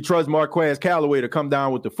 He trusts Marquez Callaway to come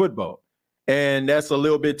down with the football. And that's a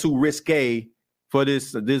little bit too risque for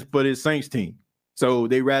this Saints team. So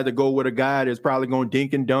they rather go with a guy that's probably going to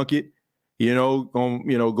dink and dunk it,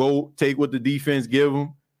 go take what the defense give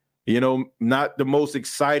them. Not the most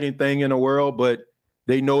exciting thing in the world, but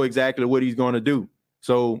they know exactly what he's going to do.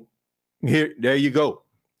 So there you go.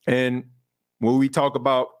 And when we talk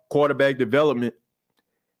about quarterback development,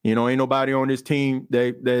 ain't nobody on this team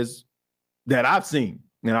that I've seen,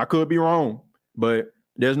 and I could be wrong, but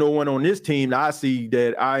there's no one on this team that I see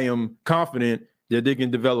that I am confident that they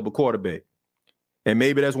can develop a quarterback. And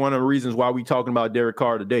maybe that's one of the reasons why we're talking about Derek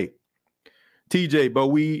Carr today. TJ, but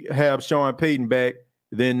we have Sean Payton back.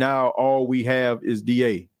 Then now all we have is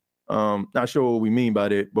DA. Not sure what we mean by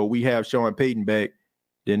that, but we have Sean Payton back.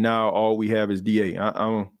 Then now all we have is DA.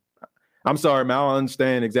 I'm sorry, man. I don't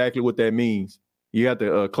understand exactly what that means. You have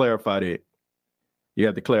to clarify that. You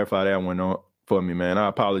have to clarify that one for me, man. I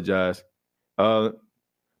apologize.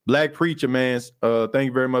 Black Preacher, man, thank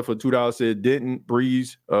you very much for $2. Said, didn't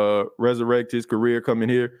Brees resurrect his career coming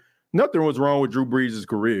here? Nothing was wrong with Drew Brees'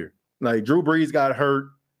 career. Like, Drew Brees got hurt.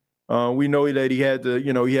 We know that he had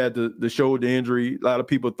the shoulder injury. A lot of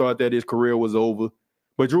people thought that his career was over.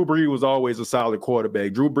 But Drew Brees was always a solid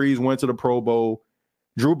quarterback. Drew Brees went to the Pro Bowl.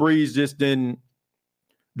 Drew Brees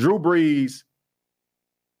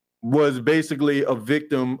was basically a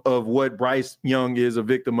victim of what Bryce Young is a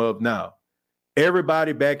victim of now.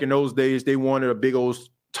 Everybody back in those days, they wanted a big old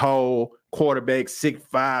tall quarterback, 6'5",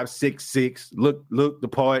 6'6", look the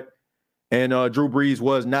part. And Drew Brees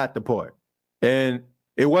was not the part. And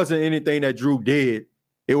it wasn't anything that Drew did.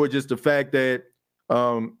 It was just the fact that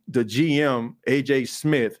the GM, A.J.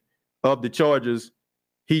 Smith of the Chargers,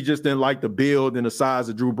 he just didn't like the build and the size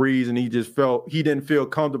of Drew Brees, and he didn't feel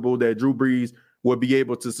comfortable that Drew Brees would be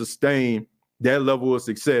able to sustain that level of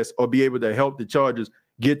success or be able to help the Chargers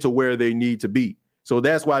get to where they need to be. So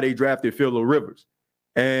that's why they drafted Phillip Rivers.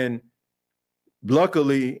 And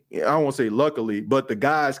luckily, I won't say luckily, but the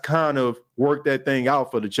guys kind of worked that thing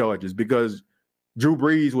out for the Chargers because Drew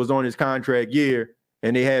Brees was on his contract year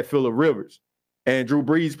and they had Phillip Rivers. And Drew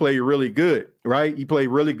Brees played really good, right? He played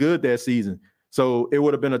really good that season. So it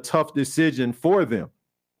would have been a tough decision for them.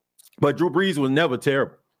 But Drew Brees was never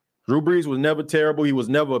terrible. Drew Brees was never terrible. He was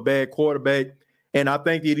never a bad quarterback. And I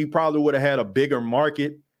think that he probably would have had a bigger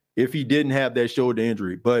market if he didn't have that shoulder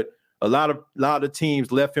injury. But a lot of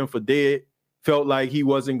teams left him for dead, felt like he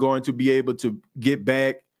wasn't going to be able to get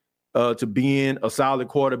back to being a solid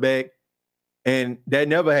quarterback. And that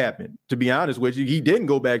never happened, to be honest with you. He didn't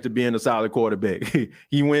go back to being a solid quarterback.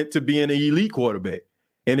 He went to being an elite quarterback.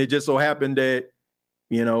 And it just so happened that,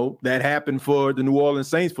 that happened for the New Orleans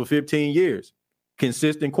Saints for 15 years.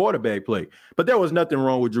 Consistent quarterback play. But there was nothing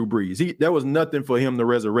wrong with Drew Brees. There was nothing for him to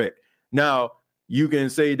resurrect. Now, you can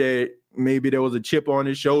say that maybe there was a chip on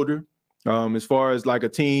his shoulder as far as like a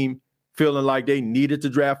team feeling like they needed to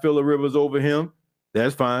draft Phillip Rivers over him.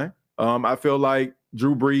 That's fine. I feel like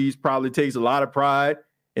Drew Brees probably takes a lot of pride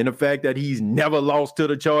in the fact that he's never lost to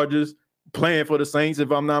the Chargers playing for the Saints,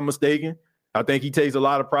 if I'm not mistaken. I think he takes a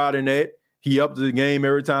lot of pride in that. He ups the game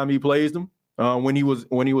every time he plays them when he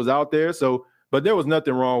was out there. So, but there was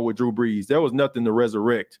nothing wrong with Drew Brees. There was nothing to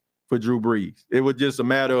resurrect for Drew Brees. It was just a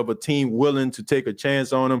matter of a team willing to take a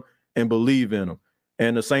chance on him and believe in him.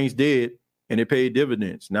 And the Saints did, and it paid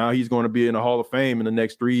dividends. Now he's going to be in the Hall of Fame in the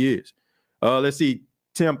next 3 years. Let's see.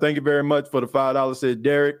 Tim, thank you very much for the $5. Said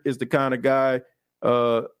Derek is the kind of guy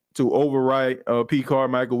to overwrite Pete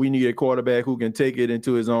Carmichael. We need a quarterback who can take it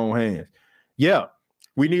into his own hands. Yeah,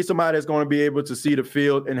 we need somebody that's going to be able to see the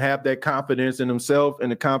field and have that confidence in himself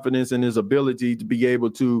and the confidence in his ability to be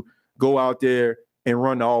able to go out there and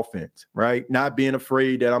run the offense, right? Not being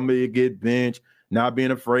afraid that I'm going to get benched, not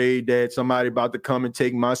being afraid that somebody about to come and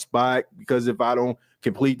take my spot because if I don't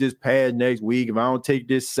complete this pass next week, if I don't take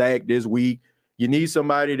this sack this week, you need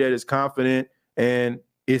somebody that is confident and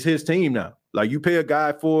it's his team now. Like you pay a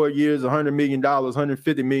guy 4 years, $100 million,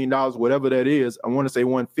 $150 million, whatever that is. I want to say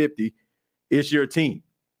 150. It's your team.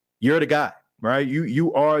 You're the guy, right?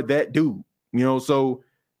 You are that dude, so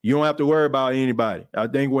you don't have to worry about anybody. I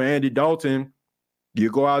think with Andy Dalton,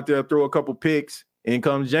 you go out there, throw a couple picks, and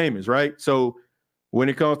comes Jameis, right? So when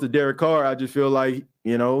it comes to Derek Carr, I just feel like,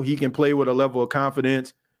 he can play with a level of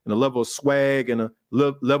confidence and a level of swag and a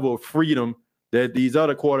level of freedom that these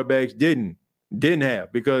other quarterbacks didn't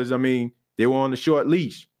have because, they were on the short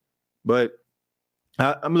leash. But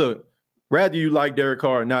look, rather you like Derek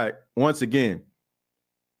Carr or not, once again,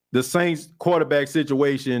 the Saints quarterback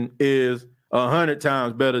situation is 100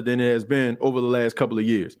 times better than it has been over the last couple of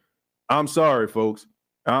years. I'm sorry, folks.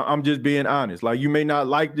 I'm just being honest. Like, you may not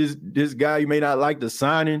like this guy. You may not like the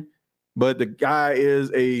signing, but the guy is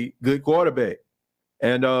a good quarterback.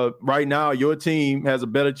 And right now, your team has a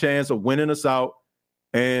better chance of winning the South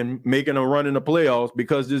and making a run in the playoffs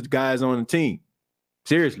because this guy's on the team.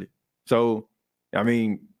 Seriously. So, I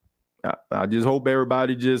mean, I just hope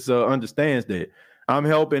everybody just understands that. I'm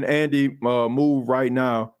helping Andy move right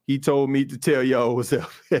now. He told me to tell y'all what's up.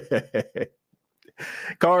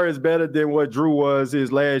 Carr is better than what Drew was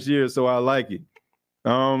his last year, so I like it.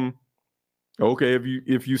 Okay,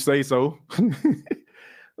 if you say so.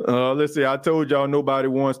 Let's see. I told y'all nobody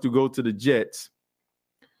wants to go to the Jets.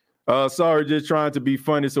 Sorry, just trying to be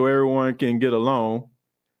funny so everyone can get along.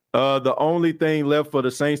 The only thing left for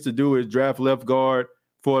the Saints to do is draft left guard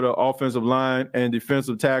for the offensive line and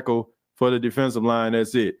defensive tackle for the defensive line.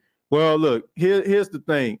 That's it. Well, look, here's the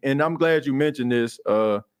thing, and I'm glad you mentioned this,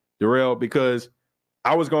 Darrell, because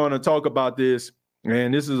I was going to talk about this,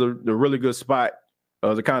 and this is a really good spot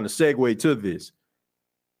to kind of segue to this.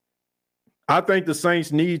 I think the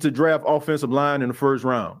Saints need to draft offensive line in the first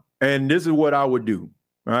round, and this is what I would do,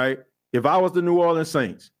 right? If I was the New Orleans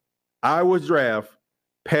Saints, I would draft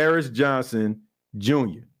Paris Johnson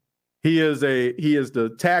Jr. He is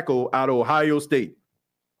the tackle out of Ohio State.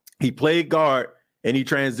 He played guard and he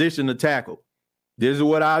transitioned to tackle. This is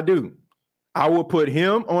what I do. I will put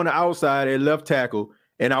him on the outside at left tackle,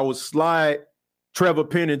 and I will slide Trevor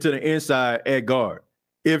Penning to the inside at guard.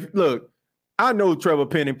 I know Trevor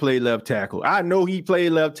Penning played left tackle. I know he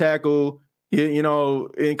played left tackle,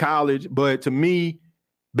 in college. But to me,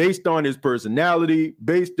 based on his personality,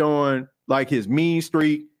 based on like his mean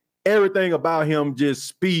streak, everything about him just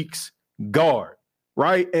speaks guard,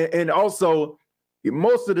 right? And also,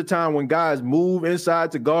 most of the time when guys move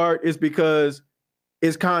inside to guard, it's because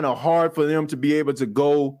it's kind of hard for them to be able to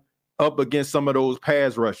go up against some of those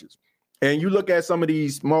pass rushes. And you look at some of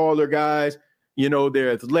these smaller guys,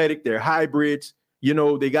 they're athletic, they're hybrids,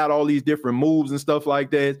 they got all these different moves and stuff like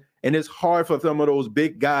that. And it's hard for some of those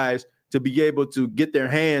big guys to be able to get their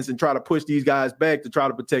hands and try to push these guys back to try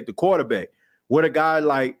to protect the quarterback. With a guy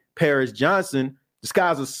like Paris Johnson, this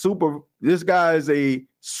guy is a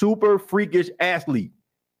super freakish athlete.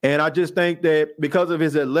 And I just think that because of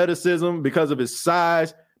his athleticism, because of his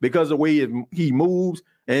size, because of the way he moves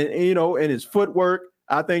and his footwork,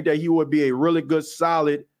 I think that he would be a really good,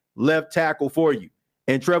 solid left tackle for you.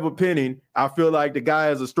 And Trevor Penning, I feel like the guy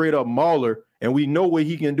is a straight up mauler, and we know what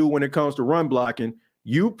he can do when it comes to run blocking.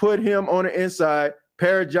 You put him on the inside,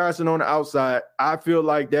 Paris Johnson on the outside, I feel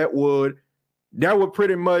like that would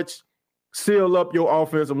pretty much seal up your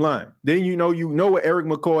offensive line. Then you know what Eric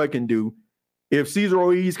McCoy can do. If Cesar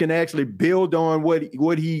Ruiz can actually build on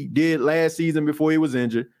what he did last season before he was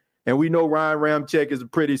injured, and we know Ryan Ramczyk is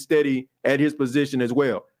pretty steady at his position as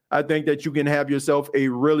well, I think that you can have yourself a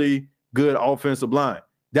really good offensive line.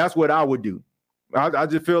 That's what I would do. I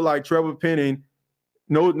just feel like Trevor Penning,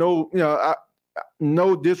 no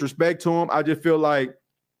disrespect to him, I just feel like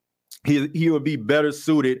he would be better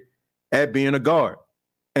suited at being a guard.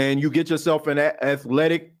 And you get yourself an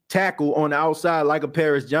athletic tackle on the outside like a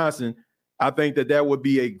Paris Johnson, I think that would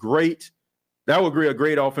be a great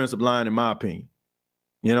offensive line, in my opinion.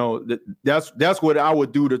 That's what I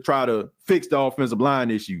would do to try to fix the offensive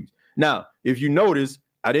line issues. Now, if you notice,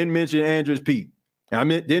 I didn't mention Andrews Pete.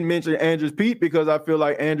 Didn't mention Andrews Pete because I feel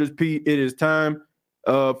like Andrews Pete, it is time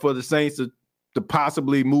for the Saints to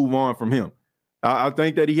possibly move on from him. I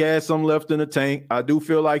think that he has some left in the tank. I do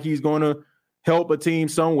feel like he's going to help a team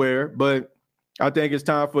somewhere, but I think it's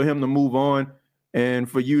time for him to move on and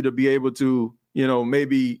for you to be able to,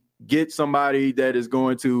 maybe get somebody that is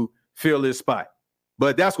going to fill his spot.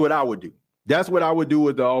 But that's what I would do. That's what I would do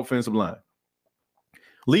with the offensive line.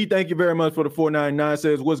 Lee, thank you very much for the 499.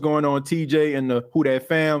 Says, what's going on, TJ and the Who Dat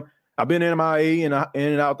fam? I've been in MIA and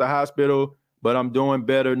in and out the hospital, but I'm doing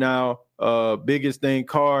better now. Biggest thing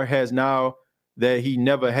Carr has now that he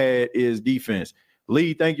never had is defense.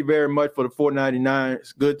 Lee, thank you very much for the 499.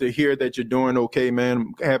 It's good to hear that you're doing okay, man.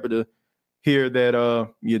 I'm happy to hear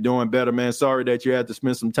that you're doing better, man. Sorry that you had to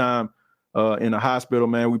spend some time in the hospital,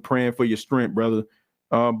 man. We're praying for your strength, brother.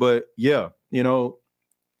 But yeah,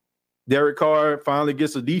 Derek Carr finally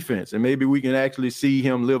gets a defense, and maybe we can actually see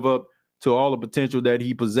him live up to all the potential that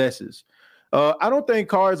he possesses. I don't think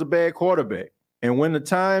Carr is a bad quarterback. And when the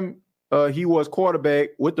time he was quarterback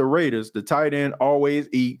with the Raiders, the tight end always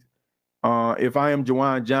eats. If I am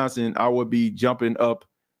Juwan Johnson, I would be jumping up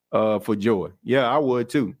for joy. Yeah, I would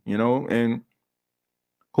too, and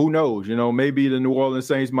who knows, maybe the New Orleans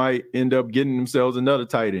Saints might end up getting themselves another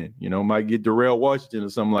tight end, might get Darrell Washington or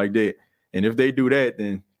something like that. And if they do that,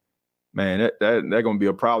 then, man, that's going to be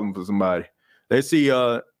a problem for somebody. Let's see,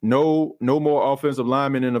 no more offensive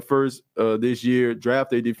linemen in the first this year.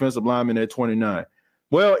 Draft a defensive lineman at 29.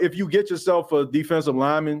 Well, if you get yourself a defensive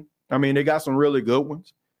lineman, I mean, they got some really good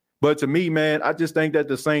ones. But to me, man, I just think that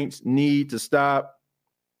the Saints need to stop.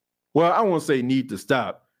 Well, I won't say need to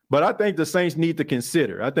stop, but I think the Saints need to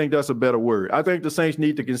consider. I think that's a better word. I think the Saints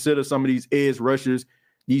need to consider some of these edge rushers,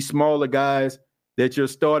 these smaller guys that you're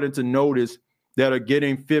starting to notice that are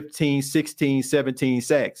getting 15, 16, 17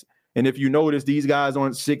 sacks. And if you notice, these guys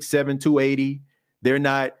aren't 6'7", 280. They're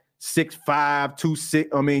not 6'5",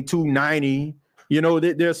 290. You know,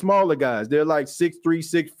 they're smaller guys. They're like 6'3",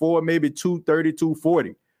 6'4", maybe 230,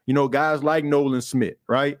 240. You know, guys like Nolan Smith,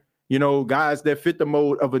 right? You know, guys that fit the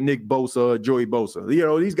mold of a Nick Bosa or Joey Bosa. You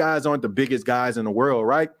know, these guys aren't the biggest guys in the world,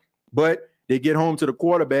 right? But they get home to the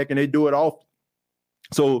quarterback and they do it often.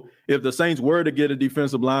 So if the Saints were to get a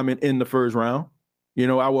defensive lineman in the first round, you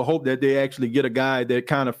know, I would hope that they actually get a guy that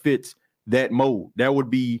kind of fits that mold. That would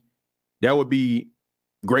be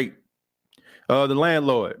great. The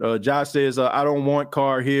landlord, Josh says, I don't want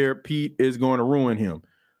Carr here. Pete is going to ruin him.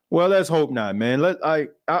 Well, let's hope not, man. I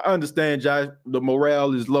understand, Josh, the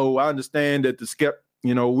morale is low. I understand that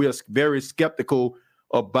we are very skeptical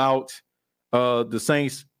about the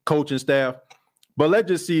Saints coaching staff. But let's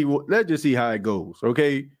just see how it goes.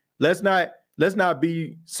 Okay. Let's not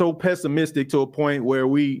be so pessimistic to a point where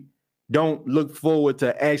we don't look forward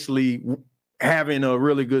to actually having a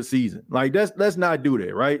really good season. Like let's not do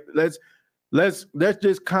that, right? Let's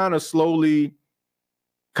just kind of slowly,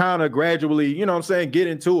 kind of gradually, you know what I'm saying, get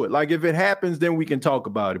into it. Like if it happens, then we can talk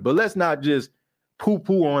about it. But let's not just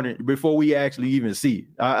poo-poo on it before we actually even see it.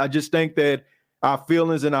 I just think that our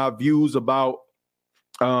feelings and our views about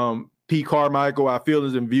Pete Carmichael, our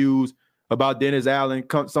feelings and views about Dennis Allen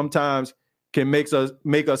sometimes can make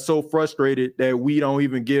us so frustrated that we don't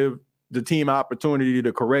even give the team opportunity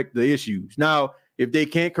to correct the issues. Now, if they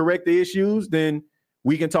can't correct the issues, then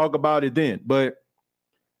we can talk about it then. But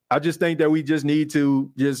I just think that we just need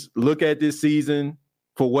to just look at this season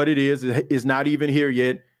for what it is. It's not even here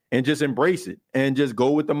yet, and just embrace it and just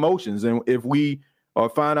go with the motions. And if we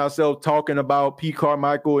find ourselves talking about Pete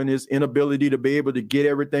Carmichael and his inability to be able to get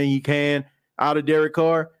everything he can out of Derek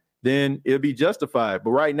Carr, then it'll be justified.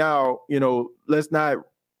 But right now, you know, let's not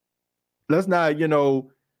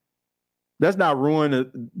ruin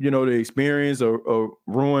the experience or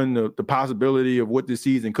ruin the possibility of what this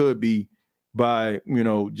season could be by, you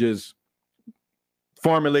know, just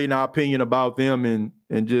formulating our opinion about them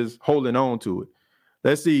and just holding on to it.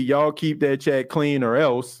 Let's see, y'all keep that chat clean or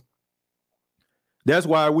else. That's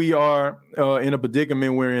why we are in a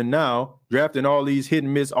predicament we're in now, drafting all these hit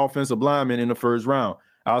and miss offensive linemen in the first round.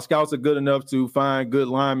 Our scouts are good enough to find good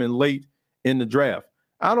linemen late in the draft.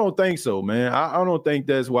 I don't think so, man. I don't think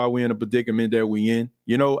that's why we're in a predicament that we're in.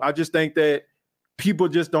 You know, I just think that people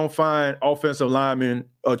just don't find offensive linemen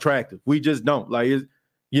attractive. We just don't. Like,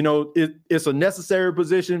 it's a necessary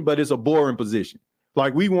position, but it's a boring position.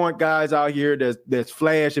 Like, we want guys out here that's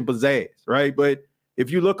flash and pizzazz, right? But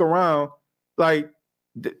if you look around, like,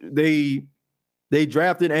 they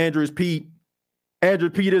drafted Andrews Pete.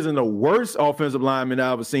 Andrew Pete isn't the worst offensive lineman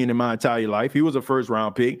I've ever seen in my entire life. He was a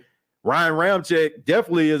first-round pick. Ryan Ramczyk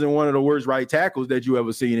definitely isn't one of the worst right tackles that you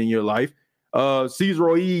ever seen in your life. Cesar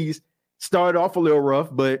Ruiz started off a little rough,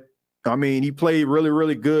 but, I mean, he played really,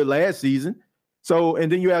 really good last season. So,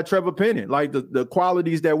 and then you have Trevor Penning. Like, the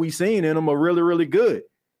qualities that we've seen in him are really, really good.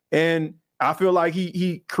 And I feel like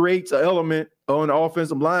he creates an element on the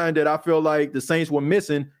offensive line that I feel like the Saints were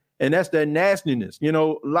missing, and that's that nastiness. You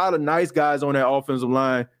know, a lot of nice guys on that offensive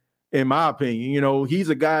line, in my opinion. You know, he's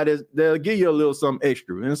a guy that'll give you a little something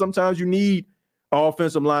extra. And sometimes you need an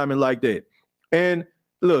offensive lineman like that. And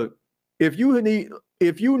look, if you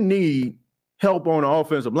need help on the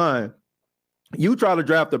offensive line, you try to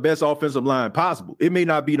draft the best offensive line possible. It may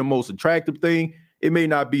not be the most attractive thing. It may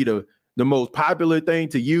not be the most popular thing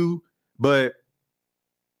to you, but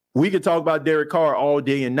we could talk about Derek Carr all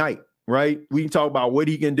day and night, right? We can talk about what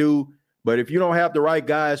he can do, but if you don't have the right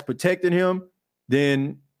guys protecting him,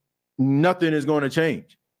 then nothing is going to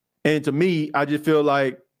change. And to me, I just feel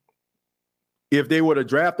like if they were to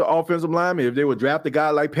draft the offensive lineman, if they would draft a guy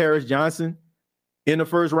like Paris Johnson in the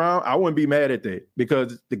first round, I wouldn't be mad at that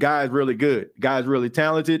because the guy is really good. The guy is really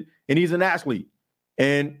talented, and he's an athlete.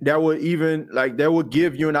 And that would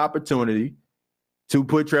give you an opportunity to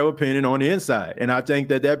put Trevor Penning on the inside. And I think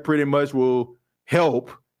that pretty much will help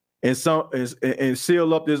and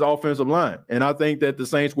seal up this offensive line. And I think that the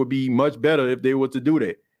Saints would be much better if they were to do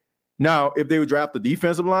that. Now, if they would draft a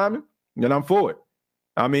defensive lineman, then I'm for it.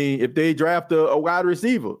 I mean, if they draft a wide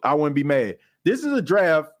receiver, I wouldn't be mad. This is a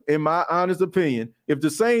draft, in my honest opinion, if the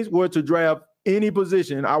Saints were to draft any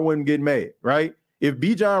position, I wouldn't get mad, right? If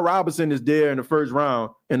Bijan Robinson is there in the first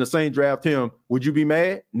round and the Saints draft him, would you be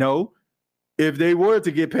mad? No. If they were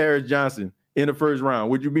to get Paris Johnson in the first round,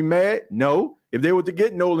 would you be mad? No. If they were to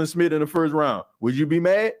get Nolan Smith in the first round, would you be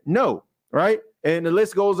mad? No. Right? And the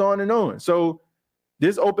list goes on and on. So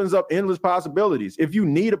this opens up endless possibilities. If you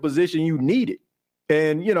need a position, you need it.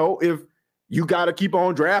 And, if you got to keep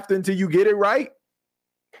on drafting until you get it right,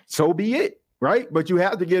 so be it, right? But you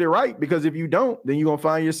have to get it right, because if you don't, then you're going to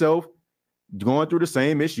find yourself going through the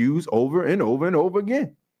same issues over and over and over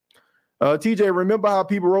again. TJ, remember how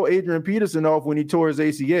people wrote Adrian Peterson off when he tore his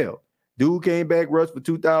ACL? Dude came back, rushed for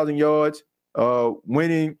 2,000 yards,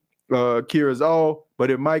 winning Kirazal.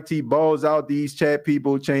 But if Mike T balls out, these chat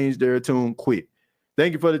people change their tune quick.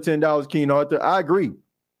 Thank you for the $10, Keen Arthur. I agree.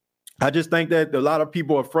 I just think that a lot of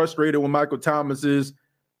people are frustrated with Michael Thomas's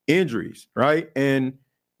injuries, right? And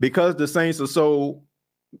because the Saints are so,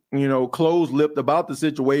 closed-lipped about the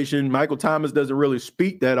situation, Michael Thomas doesn't really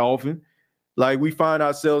speak that often. Like, we find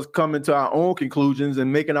ourselves coming to our own conclusions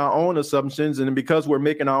and making our own assumptions. And because we're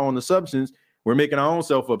making our own assumptions, we're making our own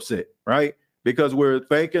self upset, right? Because we're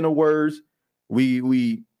thinking of words.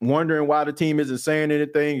 We wondering why the team isn't saying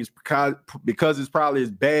anything. It's because it's probably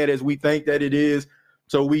as bad as we think that it is.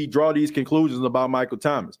 So we draw these conclusions about Michael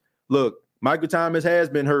Thomas. Look, Michael Thomas has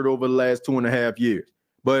been hurt over the last 2.5 years.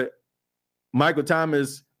 But Michael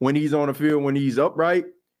Thomas, when he's on the field, when he's upright,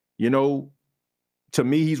 to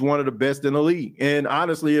me, he's one of the best in the league. And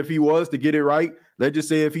honestly, if he was to get it right, let's just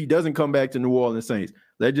say if he doesn't come back to New Orleans Saints,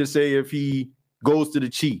 let's just say if he goes to the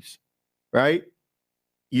Chiefs, right?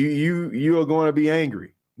 You are going to be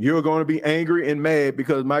angry. You're going to be angry and mad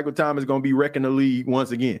because Michael Thomas is going to be wrecking the league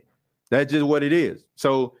once again. That's just what it is.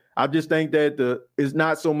 So I just think that it's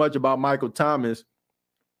not so much about Michael Thomas,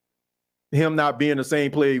 him not being the same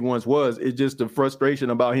player he once was. It's just the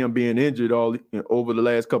frustration about him being injured over the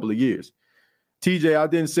last couple of years. TJ, I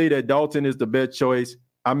didn't say that Dalton is the best choice.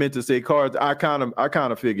 I meant to say Carr. I kind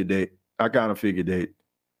of figured that.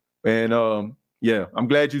 And yeah, I'm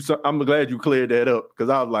glad you cleared that up, because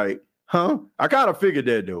I was like, huh? I kind of figured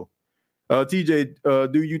that though.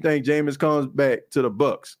 TJ, do you think Jameis comes back to the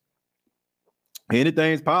Bucs?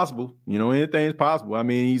 Anything's possible. Anything's possible. I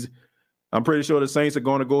mean, I'm pretty sure the Saints are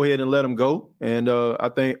going to go ahead and let him go. And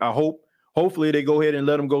hopefully they go ahead and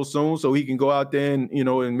let him go soon so he can go out there and,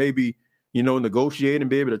 and maybe, negotiate and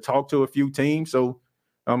be able to talk to a few teams. So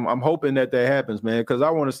I'm hoping that happens, man, because I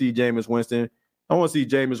want to see Jameis Winston. I want to see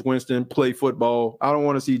Jameis Winston play football. I don't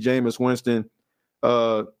want to see Jameis Winston,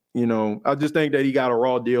 I just think that he got a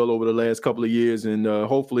raw deal over the last couple of years, and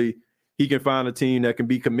hopefully he can find a team that can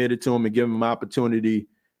be committed to him and give him an opportunity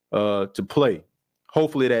to play.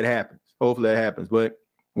 Hopefully that happens. But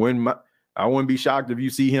I wouldn't be shocked if you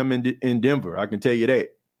see him in Denver. I can tell you that.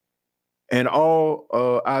 And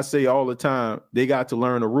I say all the time, they got to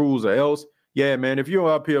learn the rules, or else, yeah, man, if you're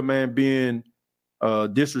up here, man, being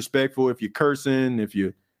disrespectful, if you're cursing, if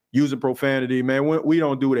you're using profanity, man, we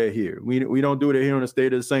don't do that here. We don't do that here on the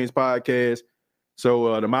State of the Saints podcast.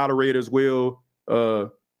 So the moderators will,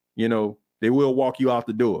 they will walk you out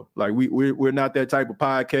the door. Like we're not that type of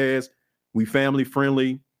podcast. We family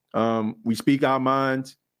friendly. We speak our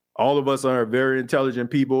minds. All of us are very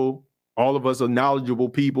intelligent people. All of us are knowledgeable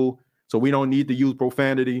people. So we don't need to use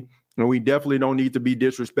profanity, and we definitely don't need to be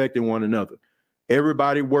disrespecting one another.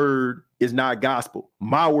 Everybody's word is not gospel.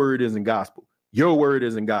 My word isn't gospel. Your word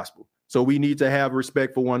isn't gospel. So we need to have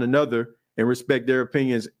respect for one another and respect their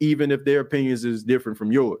opinions, even if their opinions is different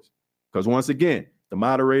from yours. Because once again, the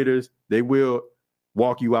moderators, they will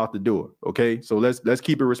walk you out the door. Okay, so let's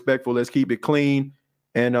keep it respectful. Let's keep it clean,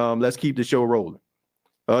 and let's keep the show rolling.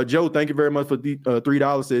 Joe, thank you very much for the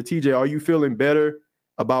 $3. Said, TJ, are you feeling better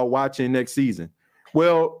about watching next season?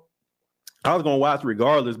 Well, I was going to watch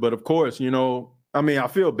regardless, but of course, I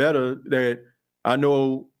feel better that I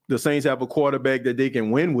know the Saints have a quarterback that they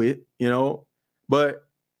can win with, but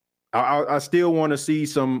I still want to see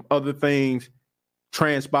some other things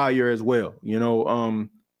transpire as well.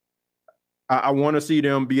 I want to see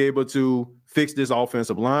them be able to fix this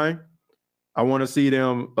offensive line. I want to see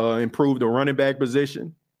them improve the running back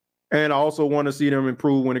position. And I also want to see them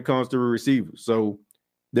improve when it comes to the receivers. So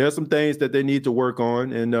there's some things that they need to work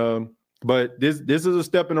on. And but this is a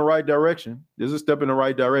step in the right direction.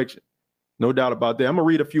 No doubt about that. I'm going to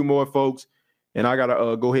read a few more, folks, and I got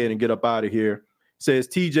to go ahead and get up out of here. It says,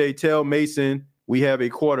 TJ, tell Mason we have a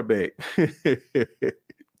quarterback.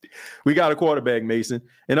 We got a quarterback, Mason.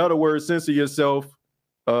 In other words, censor yourself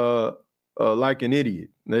like an idiot.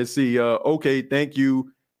 Let's see. Okay, thank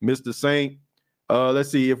you, Mr. Saint.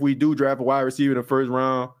 Let's see. If we do draft a wide receiver in the first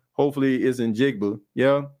round, hopefully it's in Jigba.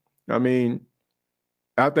 Yeah, I mean,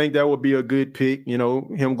 I think that would be a good pick,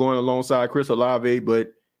 him going alongside Chris Olave.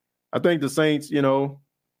 But I think the Saints,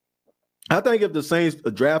 I think if the Saints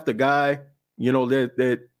draft a guy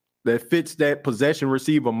that fits that possession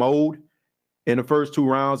receiver mode in the first 2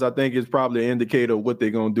 rounds, I think is probably an indicator of what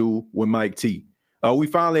they're going to do with Mike T. We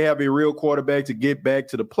finally have a real quarterback to get back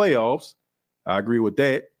to the playoffs. I agree with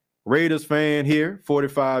that. Raiders fan here,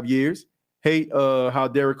 45 years. Hate how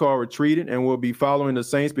Derek Carr retreated and will be following the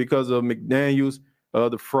Saints because of McDaniels,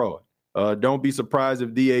 the fraud. Don't be surprised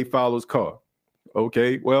if DA follows Carr.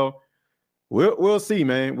 Okay, well, we'll see,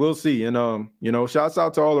 man. We'll see. And, shouts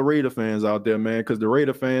out to all the Raider fans out there, man, because the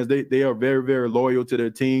Raider fans, they are very, very loyal to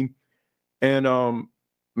their team. And,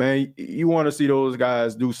 man, you want to see those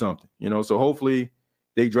guys do something, so hopefully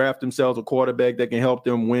they draft themselves a quarterback that can help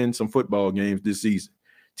them win some football games this season.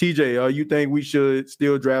 TJ, you think we should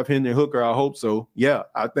still draft Hendon Hooker? I hope so. Yeah,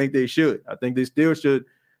 I think they should. I think they still should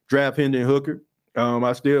draft Hendon Hooker.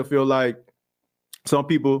 I still feel like some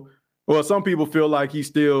people feel like he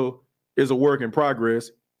still is a work in progress.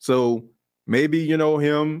 So maybe,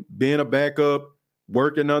 him being a backup,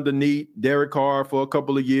 working underneath Derek Carr for a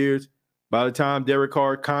couple of years, by the time Derek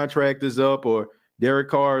Carr's contract is up or Derek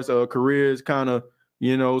Carr's career is kind of,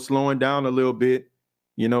 slowing down a little bit,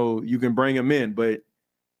 you can bring him in. But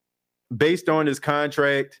based on his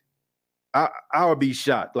contract, I would be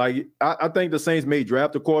shocked. Like, I think the Saints may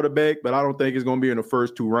draft a quarterback, but I don't think it's going to be in the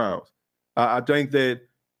first 2 rounds. I think that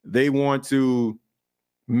they want to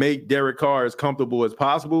make Derek Carr as comfortable as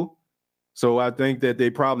possible. So I think that they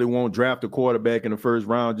probably won't draft a quarterback in the first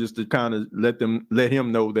round just to kind of let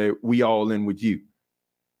him know that we all in with you.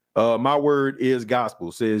 My word is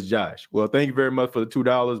gospel, says Josh. Well, thank you very much for the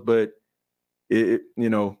 $2, but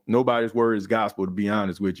nobody's word is gospel, to be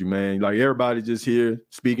honest with you, man. Like, everybody just here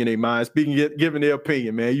speaking their mind, giving their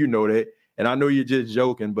opinion, man. You know that. And I know you're just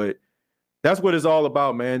joking, but that's what it's all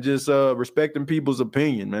about, man. Just respecting people's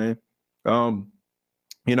opinion, man. At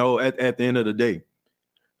the end of the day.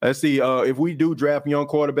 Let's see. If we do draft a young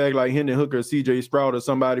quarterback like Hendon Hooker, CJ Stroud, or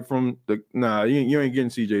somebody from you ain't getting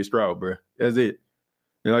CJ Stroud, bro. That's it.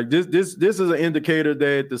 This is an indicator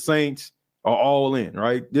that the Saints are all in,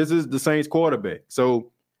 right? This is the Saints quarterback.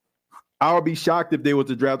 So I would be shocked if they were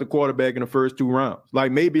to draft a quarterback in the first 2 rounds.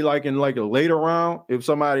 Like, maybe like in like a later round, if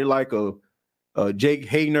somebody like a Jake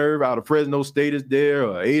Hayner out of Fresno State is there,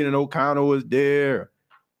 or Aiden O'Connell is there, or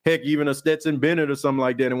heck, even a Stetson Bennett or something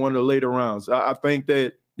like that in one of the later rounds. I think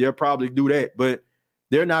that they'll probably do that, but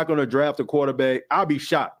they're not going to draft a quarterback. I'll be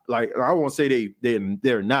shocked. Like, I won't say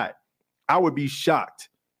they're not. I would be shocked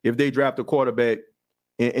if they draft a quarterback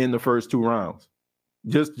in the first 2 rounds,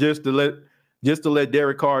 just to let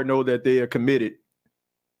Derek Carr know that they are committed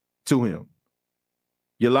to him.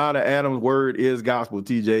 Yolanda Adams' word is gospel,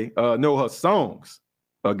 TJ. No, her songs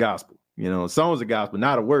are gospel. Songs are gospel,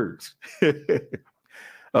 not her words.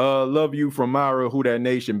 Love you from Myra, Who Dat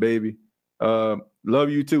Nation, baby. Love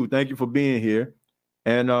you too. Thank you for being here.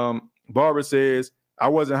 And Barbara says, I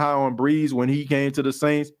wasn't high on Breeze when he came to the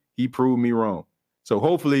Saints. He proved me wrong. So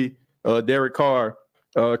hopefully Derek Carr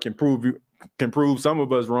can prove some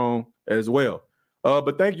of us wrong as well.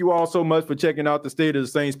 But thank you all so much for checking out the State of the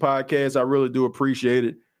Saints podcast. I really do appreciate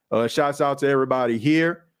it. Shouts out to everybody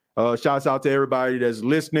here. Shouts out to everybody that's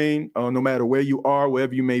listening, no matter where you are,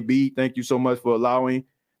 wherever you may be. Thank you so much for allowing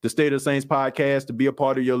the State of the Saints podcast to be a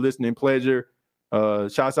part of your listening pleasure.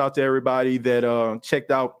 Shouts out to everybody that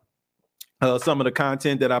checked out some of the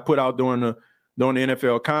content that I put out during the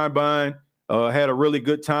NFL Combine. Had a really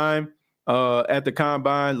good time at the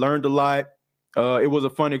Combine, learned a lot. It was a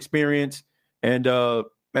fun experience. And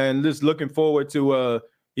just looking forward to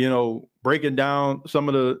breaking down some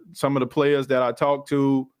of the players that I talked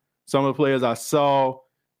to, some of the players I saw,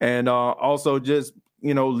 and also just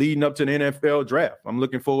leading up to the NFL draft. I'm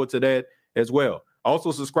looking forward to that as well.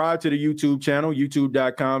 Also, subscribe to the YouTube channel,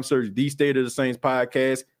 youtube.com, search The State of the Saints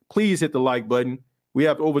podcast. Please hit the like button. We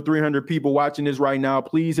have over 300 people watching this right now.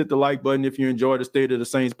 Please hit the like button if you enjoy the State of the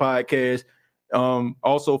Saints podcast.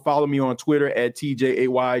 Also, follow me on Twitter at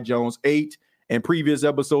TJAYJones8. And previous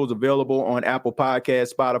episodes available on Apple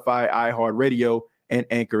Podcasts, Spotify, iHeartRadio, and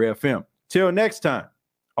Anchor FM. Till next time,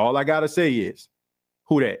 all I got to say is,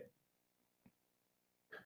 who dat?